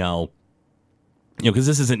because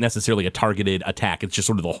this isn't necessarily a targeted attack, it's just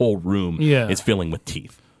sort of the whole room is filling with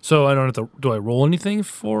teeth. So I don't have to. Do I roll anything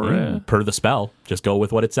for it? Per the spell, just go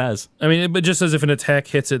with what it says. I mean, it just says if an attack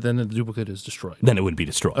hits it, then the duplicate is destroyed. Then it would be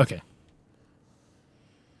destroyed. Okay.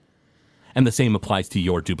 And the same applies to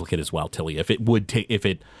your duplicate as well, Tilly. If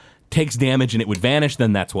it takes damage and it would vanish,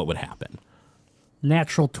 then that's what would happen.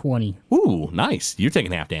 Natural 20. Ooh, nice. You're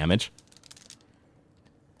taking half damage.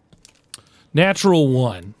 Natural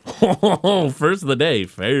 1. Oh, first of the day,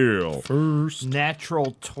 fail.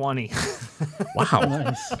 Natural 20. Wow.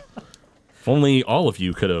 Nice. If only all of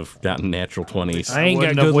you could have gotten natural 20s. I ain't got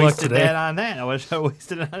Wouldn't good have luck wasted today. that on that. I wish I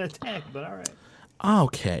wasted it on attack, but all right.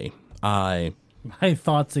 Okay. My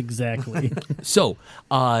thoughts exactly. So,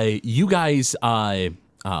 you guys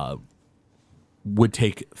would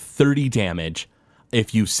take 30 damage.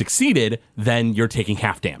 If you succeeded, then you're taking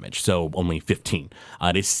half damage, so only 15.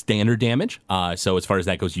 It is standard damage, so as far as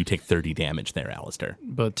that goes, you take 30 damage there, Alistair.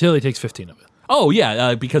 But Tilly takes 15 of it. Oh,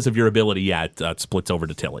 yeah, because of your ability, it splits over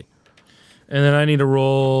to Tilly. And then I need to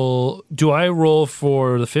roll. Do I roll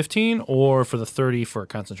for the 15 or for the 30 for a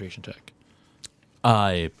concentration check?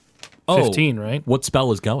 15, right? What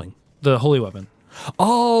spell is going? The holy weapon.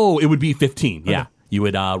 Oh, it would be 15, yeah. You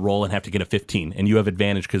would roll and have to get a 15, and you have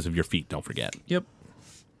advantage because of your feet, don't forget. Yep.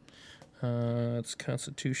 It's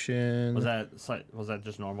Constitution. Was that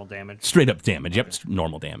just normal damage? Straight up damage, yep,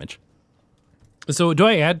 normal damage. So do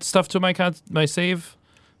I add stuff to my my save?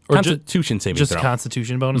 Or Constitution saving just throw.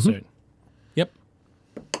 Constitution bonus? Yep.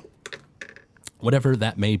 Whatever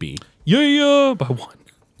that may be. Yeah, by 1.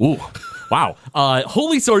 Ooh, wow.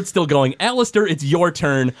 Holy Sword's still going. Alistair, it's your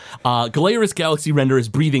turn. Galera's Galaxy Render is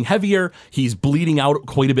breathing heavier. He's bleeding out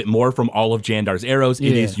quite a bit more from all of Jandar's arrows.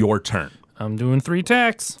 It is your turn. I'm doing 3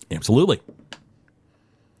 attacks. Absolutely.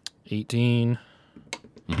 18.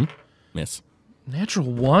 Miss.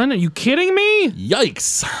 Natural 1? Are you kidding me?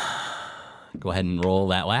 Yikes. Go ahead and roll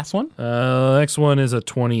that last one. Next one is a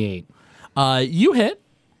 28. You hit.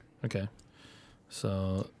 Okay.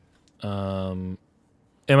 So, am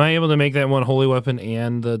I able to make that one holy weapon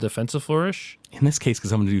and the defensive flourish? In this case,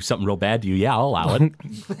 because I'm going to do something real bad to you, yeah, I'll allow it.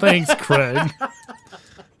 Thanks, Craig.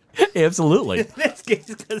 Absolutely. In this case,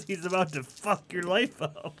 because he's about to fuck your life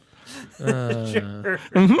up. Sure.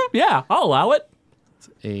 Yeah, I'll allow it.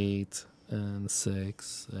 8 and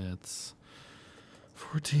 6. That's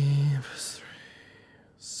 14 plus 3.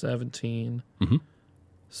 17.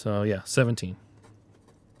 So, yeah, 17.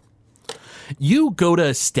 You go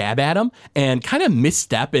to stab at him and kind of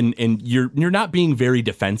misstep, and you're not being very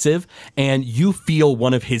defensive, and you feel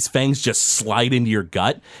one of his fangs just slide into your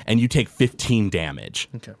gut, and you take 15 damage.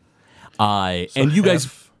 Okay. And you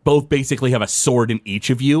guys both basically have a sword in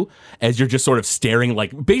each of you as you're just sort of staring,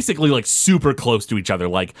 basically super close to each other,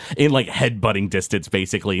 in head-butting distance,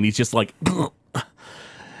 basically. And he's just like,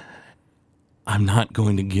 I'm not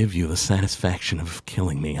going to give you the satisfaction of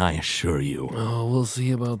killing me, I assure you. Oh, we'll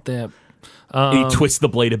see about that. He twists the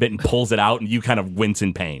blade a bit and pulls it out, and you kind of wince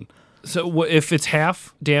in pain. So if it's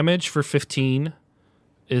half damage for 15,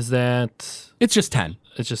 is that... It's just 10.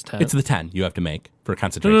 It's just 10? It's the 10 you have to make for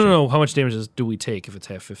concentration. No. How much damage do we take if it's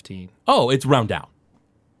half 15? Oh, it's round down.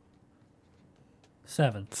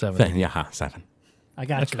 7. 7. Yeah, 7. I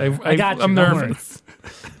got you. I got you. I'm Don't worry. nervous.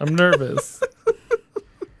 I'm nervous.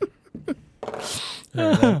 All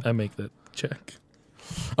right, I make that check.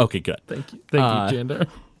 Okay, good. Thank you. Thank you, Jandar.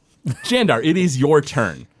 Jandar, it is your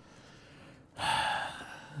turn.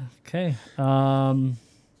 Okay.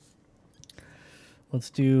 Let's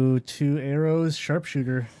do 2 arrows,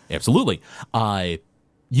 sharpshooter. Absolutely.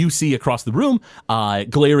 You see across the room,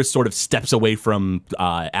 Galeris sort of steps away from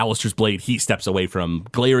Alistair's blade. He steps away from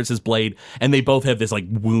Galeris' blade, and they both have this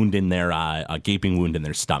wound in their a gaping wound in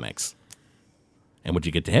their stomachs. And would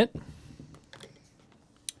you get to hit?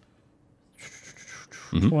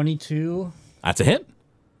 22 That's a hit.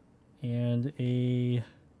 and a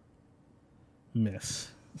miss.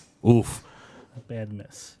 Oof. A bad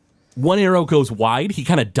miss. One arrow goes wide. He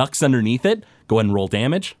kind of ducks underneath it. Go ahead and roll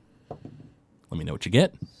damage. Let me know what you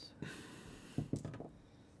get.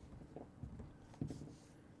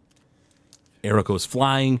 Arrow goes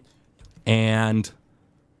flying, and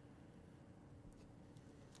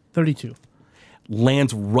 32.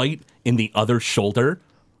 lands right in the other shoulder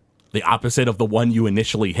the opposite of the one you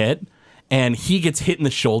initially hit. And he gets hit in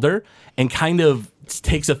the shoulder and kind of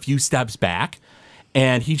takes a few steps back.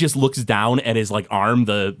 And he just looks down at his like arm.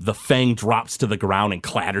 The fang drops to the ground and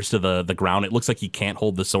clatters to the ground. It looks like he can't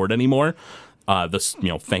hold the sword anymore. This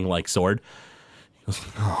fang-like sword. He goes,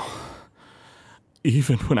 "Oh,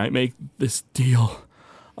 even when I make this deal,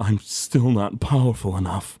 I'm still not powerful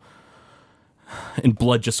enough." And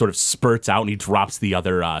blood just sort of spurts out, and he drops the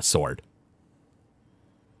other sword.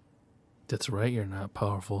 That's right, you're not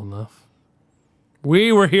powerful enough.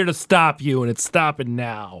 We were here to stop you, and it's stopping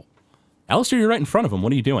now. Alistair, you're right in front of him.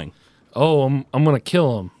 What are you doing? Oh, I'm gonna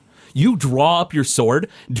kill him. You draw up your sword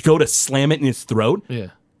to go to slam it in his throat,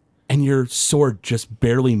 Yeah. and your sword just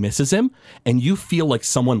barely misses him, and you feel like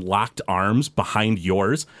someone locked arms behind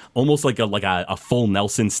yours, almost like a full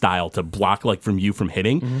Nelson style to block like from you from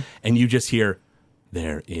hitting, and you just hear,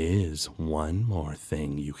 "There is one more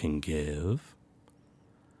thing you can give."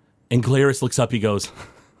 And Glaris looks up, he goes,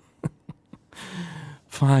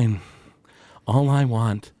 "Fine. All I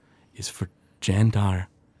want is for Jandar,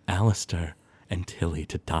 Alistair, and Tilly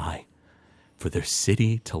to die, for their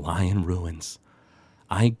city to lie in ruins.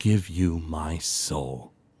 I give you my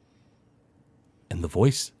soul." And the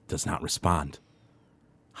voice does not respond.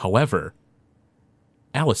 However,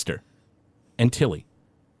 Alistair and Tilly,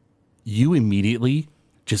 you immediately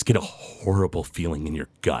just get a horrible feeling in your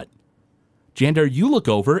gut. Jandar, you look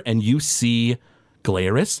over and you see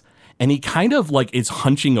Glaris, and he kind of like is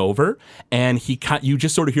hunching over, and you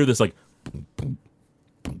just sort of hear this like boom, boom,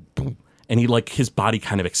 boom, boom, and he like his body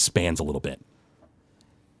kind of expands a little bit,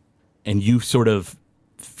 and you sort of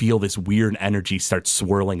feel this weird energy start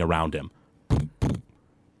swirling around him.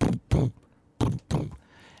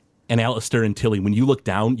 And Alistair and Tilly, when you look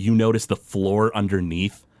down, you notice the floor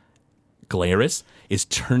underneath Glaris is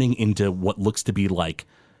turning into what looks to be like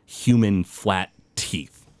human flat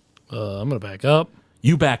teeth. I'm gonna back up.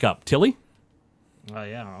 You back up. Tilly? Oh,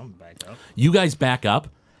 yeah, I'm back up. You guys back up,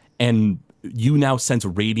 and you now sense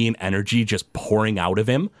radiant energy just pouring out of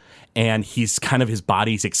him, and his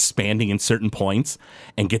body's expanding in certain points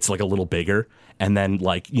and gets like a little bigger, and then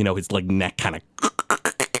his like neck kind of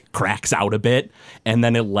cracks out a bit, and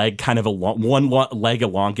then a leg kind of one leg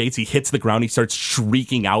elongates. He hits the ground. He starts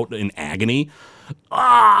shrieking out in agony.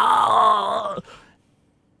 Ah!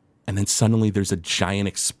 And then suddenly there's a giant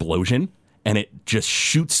explosion, and it just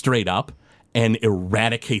shoots straight up and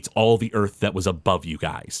eradicates all the earth that was above you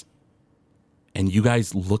guys. And you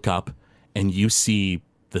guys look up, and you see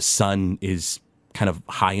the sun is kind of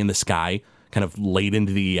high in the sky, kind of late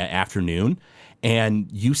into the afternoon, and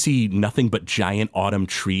you see nothing but giant autumn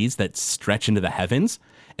trees that stretch into the heavens,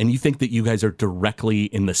 and you think that you guys are directly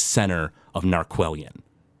in the center of Narquelion.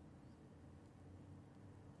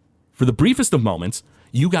 For the briefest of moments,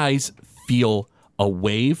 you guys feel a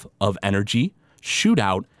wave of energy shoot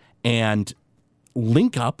out and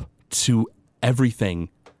link up to everything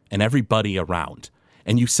and everybody around.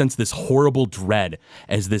 And you sense this horrible dread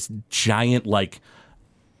as this giant, like,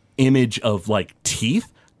 image of, like,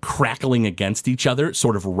 teeth crackling against each other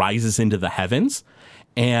sort of rises into the heavens.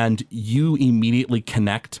 And you immediately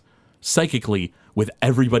connect psychically with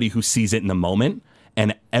everybody who sees it in the moment.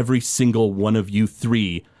 And every single one of you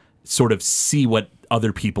three sort of see what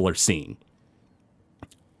other people are seeing.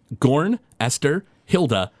 Gorn, Esther,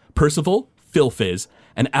 Hilda, Percival, Philfizz,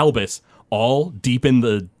 and Albus, all deep in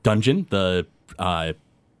the dungeon, the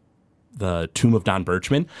Tomb of Don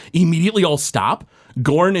Birchman, immediately all stop.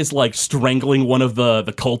 Gorn is like strangling one of the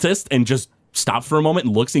cultists and just stops for a moment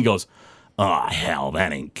and looks and he goes, "Oh, hell,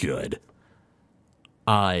 that ain't good."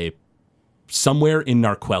 Somewhere in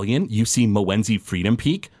Narquelion, you see Moenzi Freedom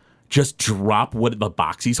Peak just drop what the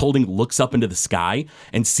box he's holding, looks up into the sky,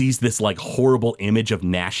 and sees this like horrible image of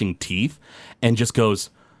gnashing teeth, and just goes,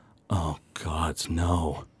 "Oh, gods,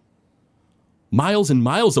 no." Miles and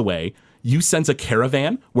miles away, you sense a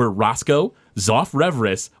caravan where Roscoe, Zoff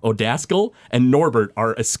Reverus, Odaskel, and Norbert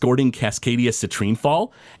are escorting Cascadia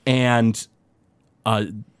Citrinefall, and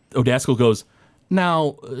Odaskel goes,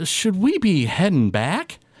 "Now, should we be heading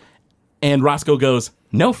back?" And Roscoe goes,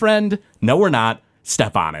 "No, friend, no, we're not.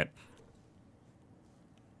 Step on it."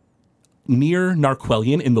 Near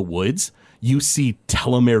Narquelion in the woods, you see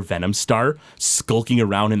Telomere Venomstar skulking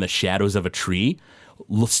around in the shadows of a tree.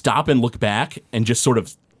 Stop and look back and just sort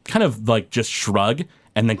of kind of like just shrug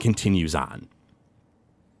and then continues on.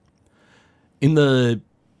 In the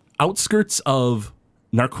outskirts of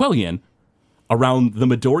Narquelion, around the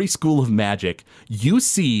Midori School of Magic, you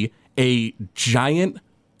see a giant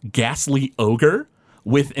ghastly ogre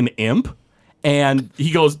with an imp, and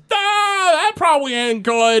he goes, "Ah, that probably ain't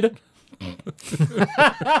good."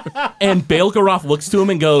 And Baelgaroth looks to him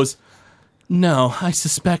and goes, "No, I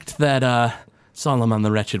suspect that Solomon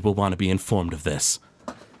the Wretched will want to be informed of this."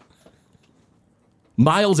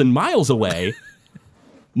 Miles and miles away,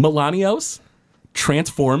 Melanios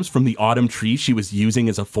transforms from the autumn tree she was using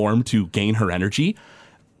as a form to gain her energy,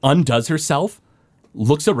 undoes herself,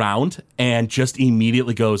 looks around, and just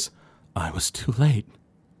immediately goes, "I was too late."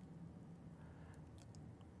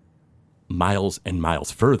 Miles and miles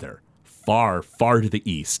further, far, far to the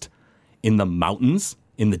east, in the mountains,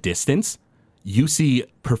 in the distance, you see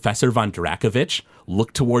Professor von Drakovich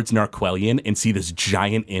look towards Narquelion and see this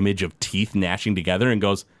giant image of teeth gnashing together and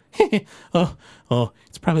goes, oh,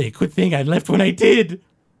 it's probably a good thing I left when I did.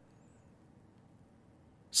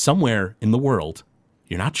 Somewhere in the world,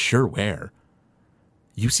 you're not sure where,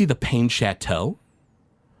 you see the Pain Chateau,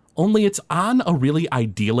 only it's on a really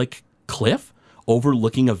idyllic cliff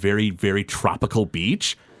overlooking a very, very tropical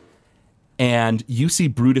beach. And you see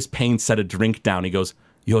Brutus Payne set a drink down. He goes,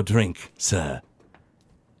 "Your drink, sir."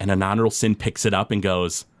 And Anonral Sin picks it up and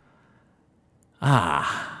goes,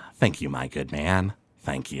 "Ah, thank you, my good man.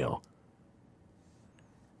 Thank you."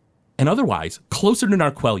 And otherwise, closer to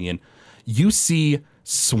Narquelion, you see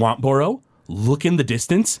Swampboro look in the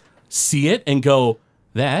distance, see it, and go,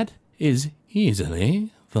 "That is easily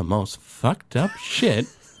the most fucked up shit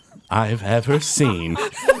I've ever seen."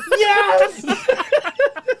 Yes!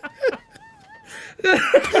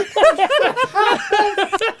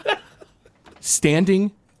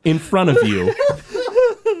 Standing in front of you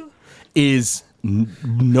is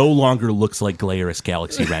no longer looks like Glaris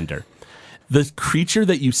Galaxy Render. The creature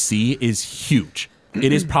that you see is huge.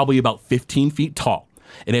 It is probably about 15 feet tall.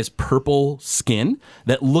 It has purple skin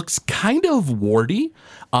that looks kind of warty,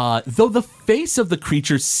 though the face of the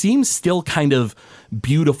creature seems still kind of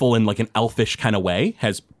beautiful in like an elfish kind of way.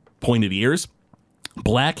 Has pointed ears,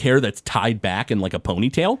 black hair that's tied back in like a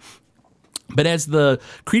ponytail. But as the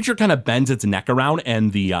creature kind of bends its neck around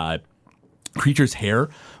and the creature's hair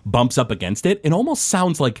bumps up against it, it almost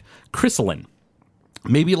sounds like crystalline.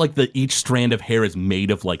 Maybe like each strand of hair is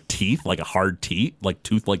made of like teeth, like a hard teeth, like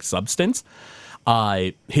tooth-like substance.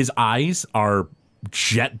 His eyes are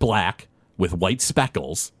jet black with white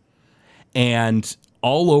speckles, and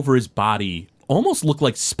all over his body almost look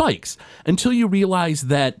like spikes until you realize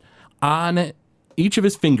that on each of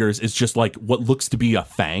his fingers is just like what looks to be a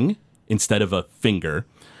fang instead of a finger.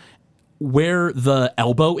 Where the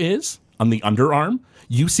elbow is on the underarm,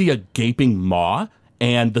 you see a gaping maw,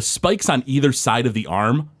 and the spikes on either side of the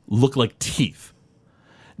arm look like teeth.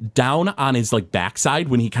 Down on his like backside,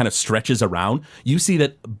 when he kind of stretches around, you see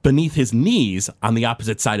that beneath his knees on the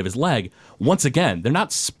opposite side of his leg, once again, they're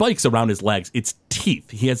not spikes around his legs, it's teeth.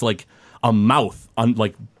 He has like a mouth on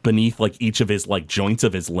like beneath like each of his like joints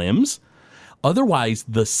of his limbs. Otherwise,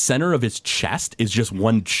 the center of his chest is just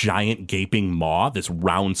one giant gaping maw, this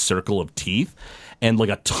round circle of teeth, and like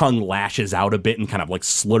a tongue lashes out a bit and kind of like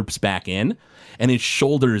slurps back in. And his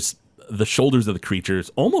shoulders, the shoulders of the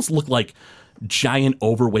creatures almost look like giant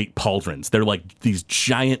overweight pauldrons. They're like these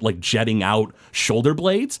giant like jetting out shoulder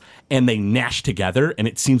blades, and they gnash together, and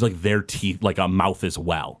it seems like their teeth, like a mouth as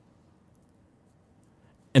well.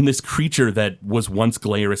 And this creature that was once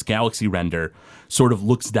Glaris Galaxy Render sort of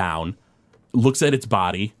looks down, looks at its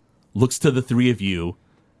body, looks to the three of you,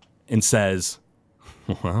 and says,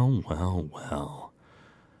 well.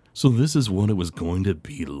 So this is what it was going to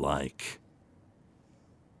be like.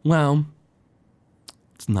 Well,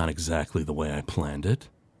 it's not exactly the way I planned it,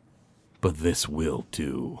 but this will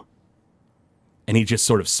do. And he just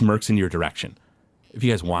sort of smirks in your direction. If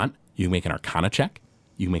you guys want, you can make an Arcana check,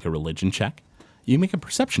 you can make a Religion check, you can make a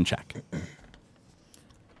Perception check.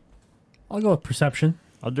 I'll go with Perception.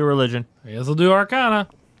 I'll do Religion. I guess I'll do Arcana.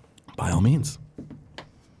 By all means.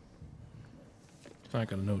 Not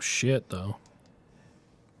gonna know shit though.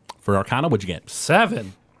 For Arcana, what'd you get?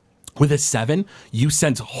 7. With a 7, you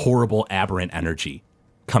sense horrible aberrant energy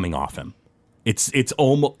coming off him. It's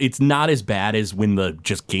not as bad as when the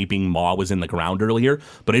just gaping maw was in the ground earlier,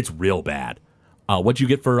 but it's real bad. What'd you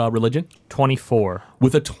get for Religion? 24.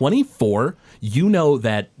 With a 24, you know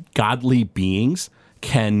that godly beings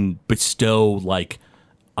can bestow like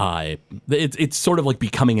it's sort of like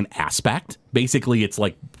becoming an aspect. Basically, it's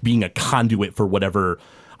like being a conduit for whatever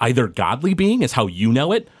either godly being is how you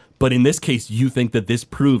know it. But in this case, you think that this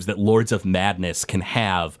proves that Lords of Madness can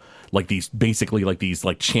have like these basically like these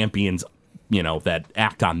like champions, you know, that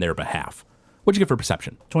act on their behalf. What'd you get for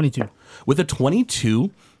Perception? 22. With a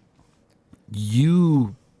 22,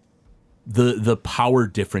 the power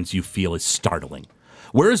difference you feel is startling.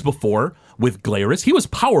 Whereas before, with Glaris, he was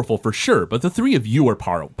powerful for sure, but the three of you are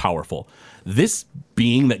powerful. This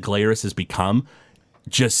being that Glaris has become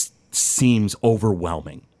just seems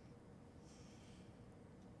overwhelming.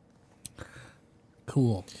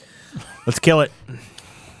 Cool. Let's kill it.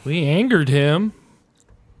 We angered him.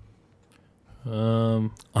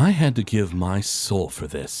 I had to give my soul for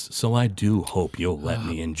this, so I do hope you'll let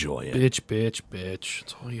me enjoy it. Bitch.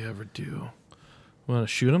 That's all you ever do. Want to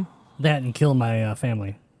shoot him? That and kill my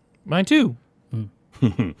family. Mine too.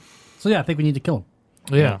 So yeah, I think we need to kill him.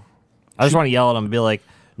 Yeah. I just want to yell at him and be like,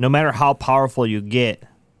 no matter how powerful you get,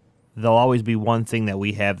 there'll always be one thing that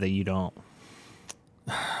we have that you don't.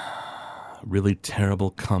 Really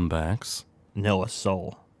terrible comebacks. Know a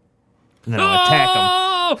soul. And then I'll attack him.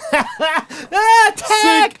 Oh!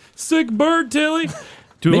 Sick bird, Tilly.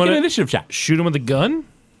 Do we Make want an to initiative check. shoot him with a gun?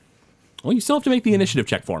 Well, you still have to make the initiative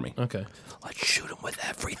check for me. Okay. Let's shoot him with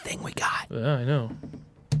everything we got. Yeah, I know.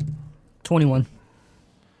 21.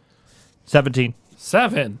 17.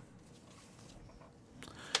 7.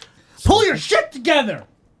 Pull your shit together.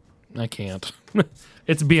 I can't.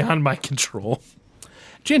 It's beyond my control.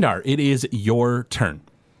 Jandar, it is your turn.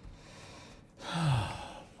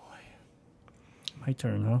 My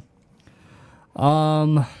turn,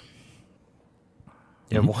 huh?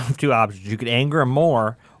 You have one of two options. You could anger him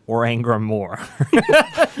more or anger him more.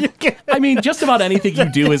 I mean, just about anything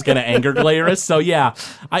you do is going to anger Glaris. So, yeah,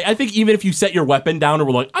 I think even if you set your weapon down and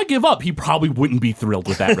were like, I give up, he probably wouldn't be thrilled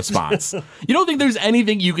with that response. You don't think there's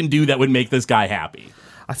anything you can do that would make this guy happy?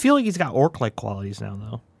 I feel like he's got orc-like qualities now,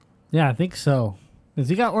 though. Yeah, I think so. Has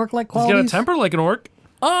he got orc-like He's qualities? got a temper like an orc.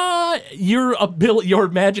 Your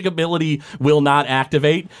magic ability will not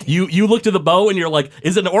activate. You look to the bow and you're like,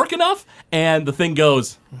 is it an orc enough? And the thing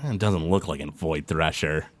goes, it doesn't look like a Void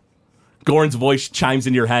Thresher. Gorn's voice chimes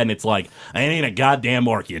in your head and it's like, I ain't a goddamn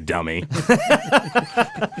orc, you dummy.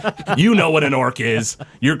 You know what an orc is.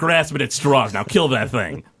 You're grasping at straws. Now kill that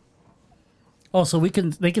thing. Oh, so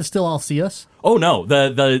they can still all see us? Oh no,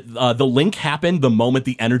 the link happened the moment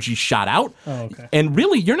the energy shot out. Oh, okay. And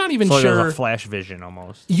really, you're not even So sure. there's a flash vision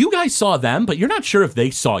almost. You guys saw them, but you're not sure if they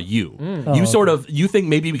saw you. You think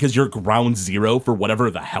maybe because you're ground zero for whatever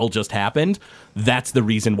the hell just happened, that's the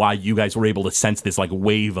reason why you guys were able to sense this like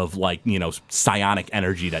wave of like, psionic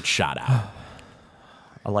energy that shot out.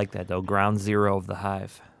 I like that, though. Ground zero of the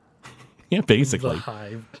hive. Yeah, The basically.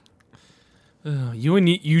 hive.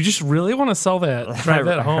 You just really want to sell that? Drive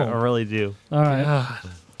that I home. really do. All right. God.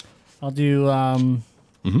 I'll do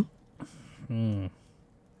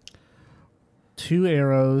 2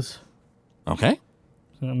 arrows. Okay.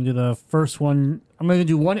 So I'm going to do the first one. I'm going to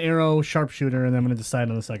do 1 arrow sharpshooter, and then I'm going to decide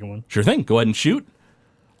on the second one. Sure thing. Go ahead and shoot.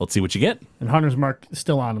 Let's see what you get. And Hunter's Mark is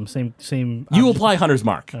still on him. Same. You object. apply Hunter's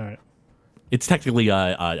Mark. All right. It's technically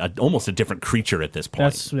almost a different creature at this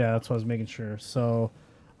point. That's what I was making sure. So,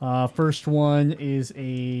 first one is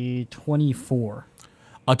a 24.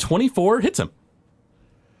 A 24 hits him.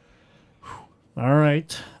 All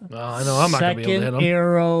right. Oh, I know I'm not going to be able to hit Second him.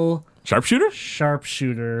 arrow Sharpshooter?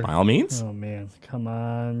 sharpshooter. By all means. Oh man, come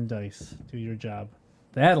on, dice, do your job.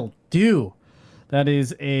 That'll do. That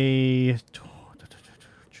is a.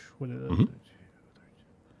 What is it?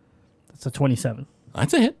 That's a 27.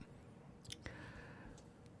 That's a hit.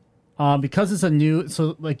 Because it's a new,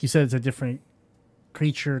 so like you said, it's a different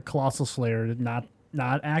creature, Colossal Slayer, not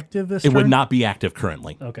active this It turn? would not be active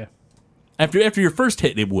currently. Okay. After your first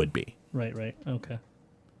hit, it would be. Right. Okay.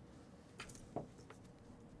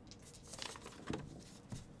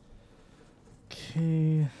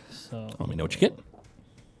 Okay, so. Let me know what you get.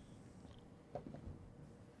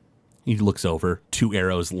 He looks over. 2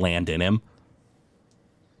 arrows land in him.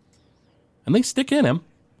 And they stick in him.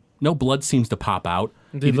 No blood seems to pop out.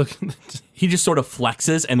 They look, He just sort of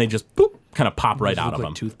flexes and they just boop, kind of pop right out of like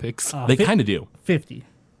him. toothpicks. They kind of do. 50.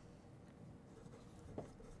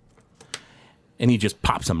 And he just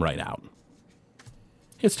pops him right out.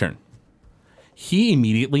 His turn. He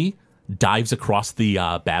immediately dives across the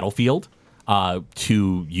battlefield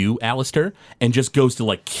to you, Alistair, and just goes to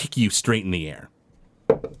like kick you straight in the air.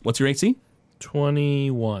 What's your AC?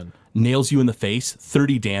 21. Nails you in the face,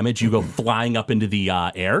 30 damage. You go flying up into the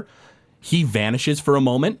air. He vanishes for a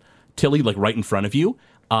moment. Tilly, like right in front of you.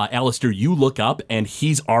 Alistair, you look up, and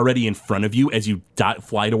he's already in front of you as you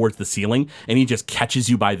fly towards the ceiling, and he just catches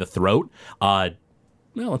you by the throat. Well,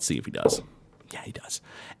 let's see if he does. Yeah, he does.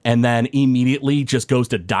 And then immediately just goes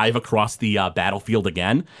to dive across the battlefield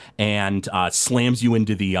again and slams you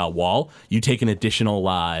into the wall. You take an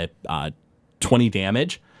additional 20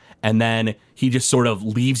 damage. And then he just sort of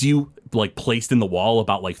leaves you like placed in the wall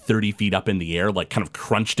about like 30 feet up in the air, like kind of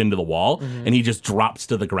crunched into the wall. Mm-hmm. And he just drops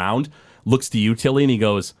to the ground, looks to you, Tilly, and he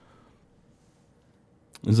goes,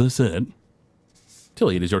 "Is this it?"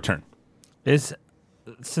 Tilly, it is your turn. Since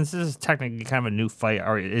this is technically kind of a new fight,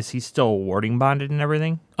 is he still warding bonded and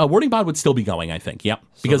everything? Warding bod would still be going, I think. Yep,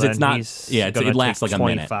 because So it's then not. he's Yeah, gonna it lasts take like a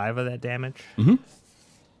minute. 25 of that damage.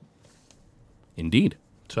 Indeed.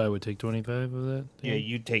 So I would take 25 of that. Yeah,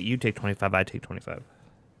 you take 25. I take 25.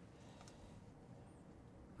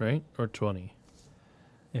 Right? Or 20.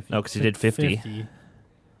 If No, you 'cause he took did 50. I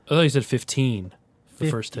thought you said 15. The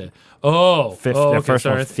 50. first hit. Oh, Fif- oh the okay. first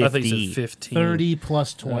Sorry, one's I thought you 50. said 15. 30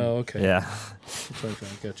 plus 20. Oh, okay. Yeah.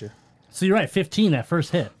 25, gotcha. So you're right, 15 that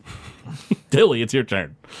first hit. Dilly, it's your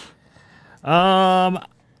turn.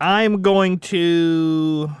 I'm going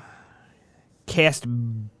to cast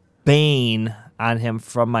Bane on him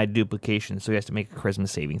from my duplication, so he has to make a charisma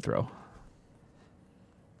saving throw.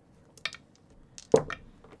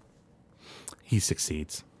 He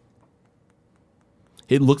succeeds.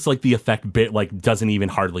 It looks like the effect doesn't even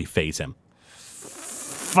hardly phase him.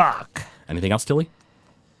 Fuck. Anything else, Tilly?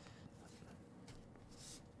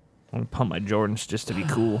 I'm gonna pump my Jordans just to be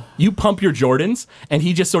cool. You pump your Jordans, and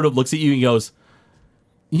he just sort of looks at you and goes,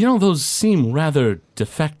 "You know, those seem rather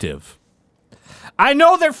defective." I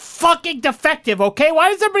know they're fucking defective, okay? Why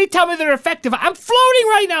does everybody tell me they're effective? I'm floating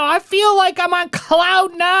right now. I feel like I'm on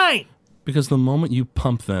cloud 9. Because the moment you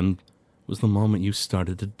pump them was the moment you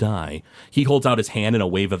started to die. He holds out his hand, and a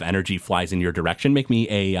wave of energy flies in your direction. Make me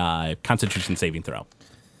a Constitution saving throw.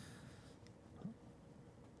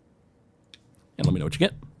 And let me know what you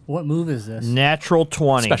get. What move is this? Natural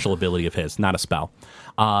 20. Special ability of his, not a spell.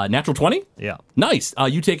 Natural 20? Yeah. Nice.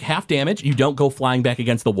 You take half damage. You don't go flying back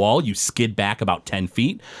against the wall. You skid back about 10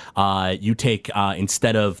 feet. You take,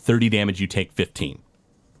 instead of 30 damage, you take 15.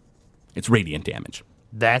 It's radiant damage.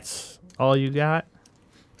 That's all you got?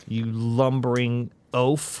 You lumbering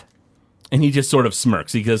oaf. And he just sort of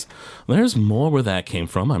smirks. He goes, "There's more where that came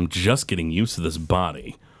from. I'm just getting used to this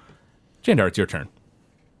body." Jandar, it's your turn.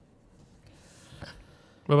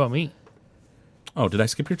 What about me? Oh, did I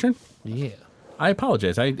skip your turn? Yeah. I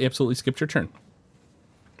apologize. I absolutely skipped your turn.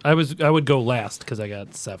 I would go last because I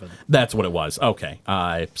got 7. That's what it was. Okay.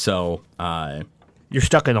 You're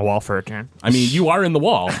stuck in the wall for a turn. I mean, you are in the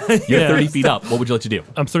wall. You're Yeah. 30 feet up. What would you like to do?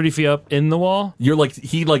 I'm 30 feet up in the wall. You're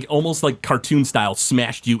he almost like cartoon style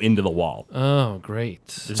smashed you into the wall. Oh, great.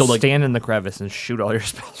 So, like- stand in the crevice and shoot all your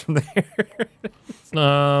spells from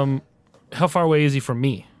there. How far away is he from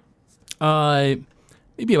me?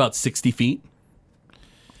 Maybe about 60 feet.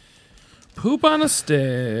 Poop on a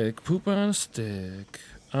stick. Poop on a stick.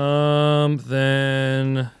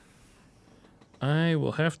 Then I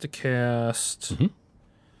will have to cast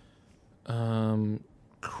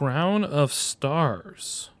Crown of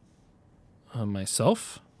Stars on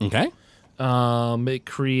myself. Okay. It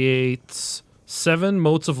creates 7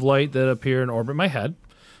 motes of light that appear and orbit my head.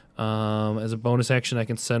 As a bonus action, I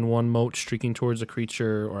can send 1 mote streaking towards a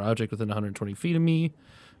creature or object within 120 feet of me,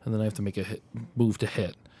 and then I have to make a move to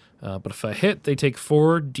hit. But if I hit, they take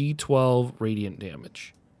 4d12 radiant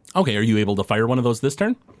damage. Okay. Are you able to fire one of those this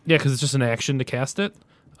turn? Yeah, because it's just an action to cast it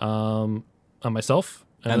on myself,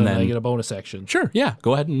 and then I get a bonus action. Sure. Yeah.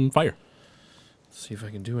 Go ahead and fire. Let's see if I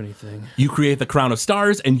can do anything. You create the crown of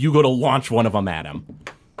stars, and you go to launch one of them at him.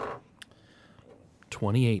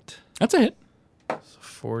 28. That's a hit.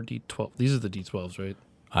 4d12. These are the d12s, right?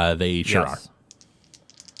 They sure are.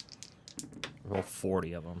 Roll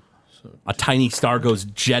 40 of them. A tiny star goes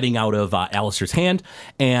jetting out of Alistair's hand,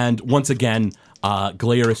 and once again,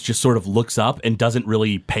 Glaris just sort of looks up and doesn't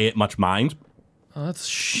really pay it much mind. Oh, that's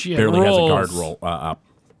shit. Barely has a guard rolls. roll up.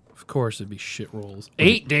 Of course, it'd be shit rolls.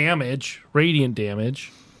 8 damage, radiant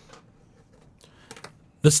damage.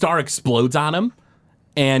 The star explodes on him,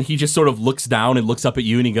 and he just sort of looks down and looks up at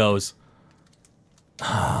you, and he goes,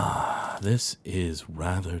 "This is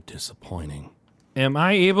rather disappointing." Am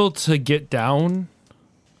I able to get down?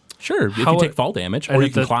 Sure, if How you take it- fall damage, and or you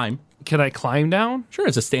if can the- climb. Can I climb down? Sure,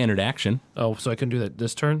 it's a standard action. Oh, so I can do that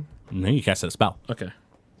this turn? And then you cast a spell. Okay.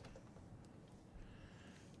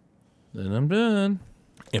 Then I'm done.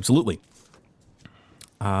 Absolutely.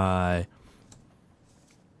 You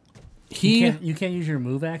can't use your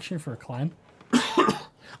move action for a climb?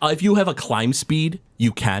 If you have a climb speed,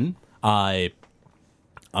 you can.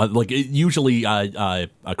 Usually,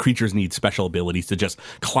 creatures need special abilities to just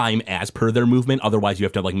climb as per their movement. Otherwise, you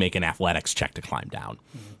have to make an athletics check to climb down.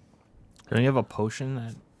 Don't you have a potion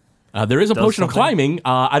that... There is a Does potion of something? climbing.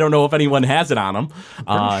 I don't know if anyone has it on them.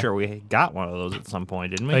 Pretty sure we got one of those at some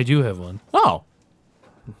point, didn't we? I do have one, Oh,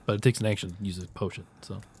 but it takes an action to use a potion.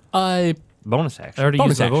 So Bonus I action. already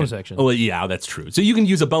bonus used my action. bonus action. Oh, yeah, that's true. So you can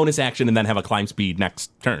use a bonus action and then have a climb speed next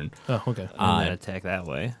turn. Oh, okay. And then attack that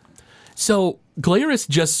way. So Glaris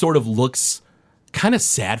just sort of looks kind of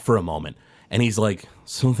sad for a moment, and he's like,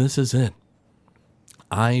 "So this is it.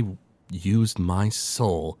 I used my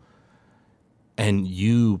soul and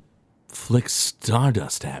you flick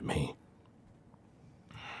stardust at me.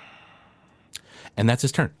 And that's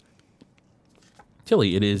his turn.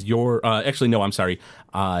 Tilly, it is your... actually, no, I'm sorry.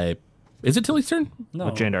 Is it Tilly's turn? No.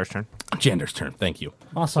 With Jandar's turn. Jandar's turn. Thank you.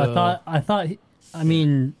 Also, I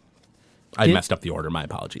mean, I messed up the order. My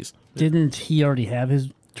apologies. didn't he already have his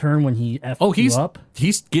turn when he F'd Oh, you up?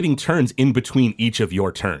 he's getting turns in between each of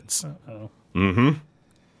your turns.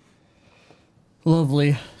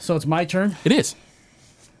 Lovely. So it's my turn? It is.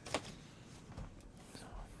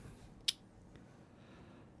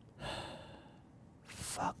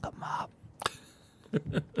 Fuck him up.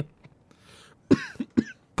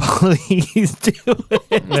 Please do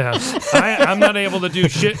it. Yeah, I'm not able to do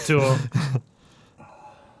shit to him.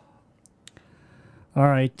 All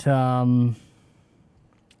right. I'm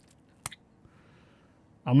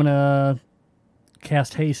going to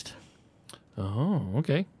cast haste. Oh,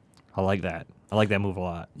 okay. I like that. I like that move a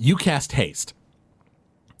lot. You cast haste.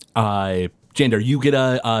 Jandar, you get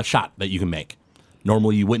a shot that you can make.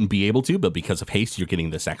 Normally you wouldn't be able to, but because of haste, you're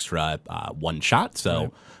getting this extra one shot.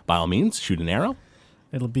 So by all means, shoot an arrow.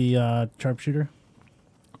 It'll be sharpshooter.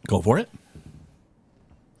 Go for it.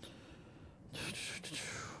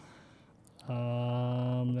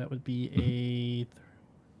 That would be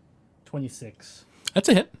a 26. That's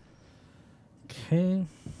a hit. Okay.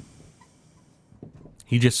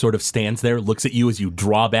 He just sort of stands there, looks at you as you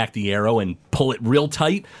draw back the arrow and pull it real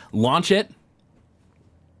tight, launch it.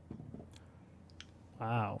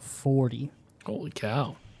 Wow, 40. Holy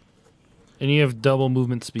cow! And you have double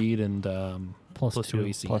movement speed and Plus plus 2 2.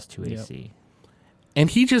 AC. Plus 2 Yep. AC. And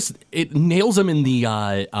it nails him in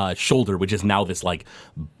the shoulder, which is now this like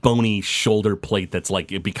bony shoulder plate that's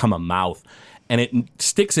like it become a mouth. And it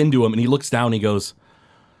sticks into him and he looks down and he goes,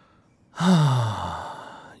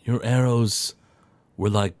 your arrows were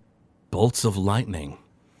like bolts of lightning.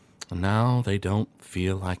 And now they don't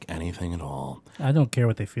feel like anything at all. I don't care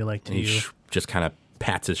what they feel like to And he you. just kind of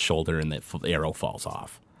pats his shoulder and the arrow falls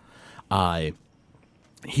off.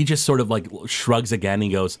 He just sort of like shrugs again. He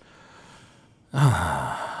goes,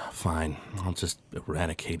 fine, I'll just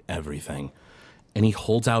eradicate everything. And he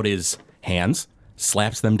holds out his hands,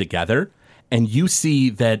 slaps them together, and you see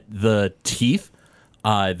that the teeth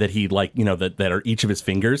that he that are each of his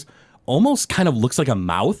fingers almost kind of looks like a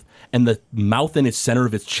mouth, and the mouth in his center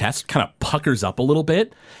of his chest kind of puckers up a little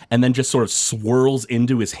bit and then just sort of swirls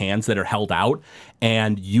into his hands that are held out,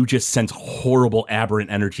 and you just sense horrible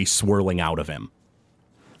aberrant energy swirling out of him.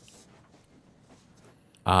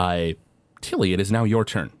 Tilly, it is now your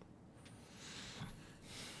turn.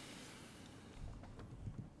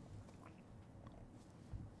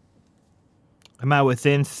 Am I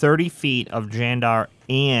within 30 feet of Jandar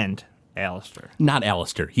and Alistair? Not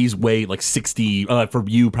Alistair. He's way like 60, for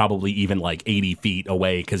you probably even like 80 feet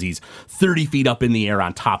away because he's 30 feet up in the air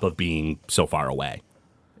on top of being so far away.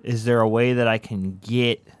 Is there a way that I can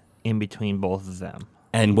get in between both of them?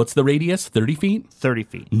 And what's the radius? 30 feet? 30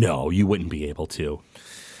 feet. No, you wouldn't be able to.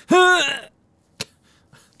 Did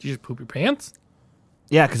you just poop your pants?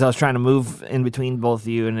 Yeah, because I was trying to move in between both of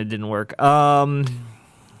you and it didn't work. All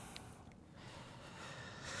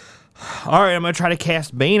right, I'm going to try to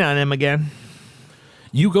cast Bane on him again.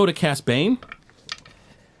 You go to cast Bane,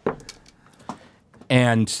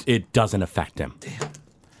 and it doesn't affect him. Damn.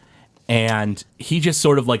 And he just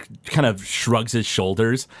sort of like kind of shrugs his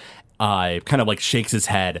shoulders, kind of like shakes his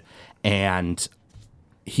head, and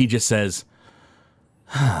he just says,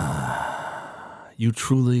 you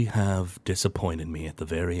truly have disappointed me at the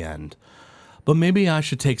very end. But maybe I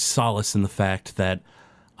should take solace in the fact that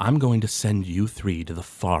I'm going to send you three to the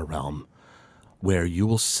Far Realm, where you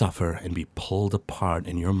will suffer and be pulled apart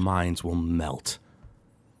and your minds will melt.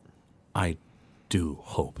 I do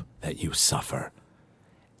hope that you suffer.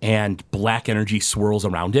 And black energy swirls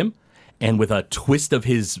around him, and with a twist of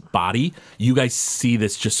his body, you guys see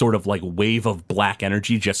this just sort of like wave of black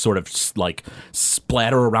energy just sort of like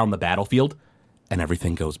splatter around the battlefield, and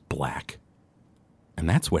everything goes black. And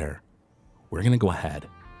that's where we're going to go ahead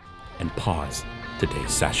and pause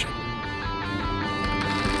today's session.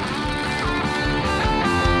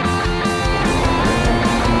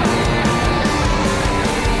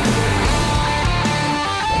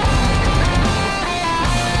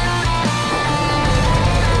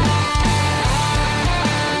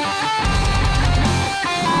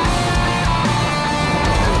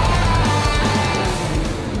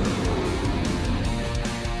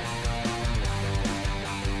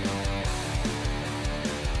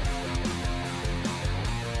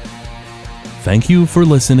 Thank you for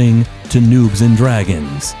listening to Noobs and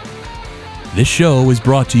Dragons. This show is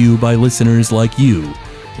brought to you by listeners like you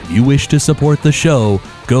If you wish to support the show,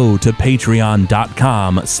 go to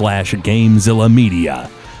patreon.com/Gamezilla Media.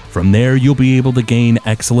 From there, you'll be able to gain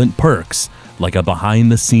excellent perks, like a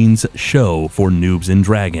behind-the-scenes show for Noobs and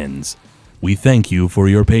Dragons. We thank you for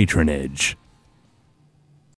your patronage.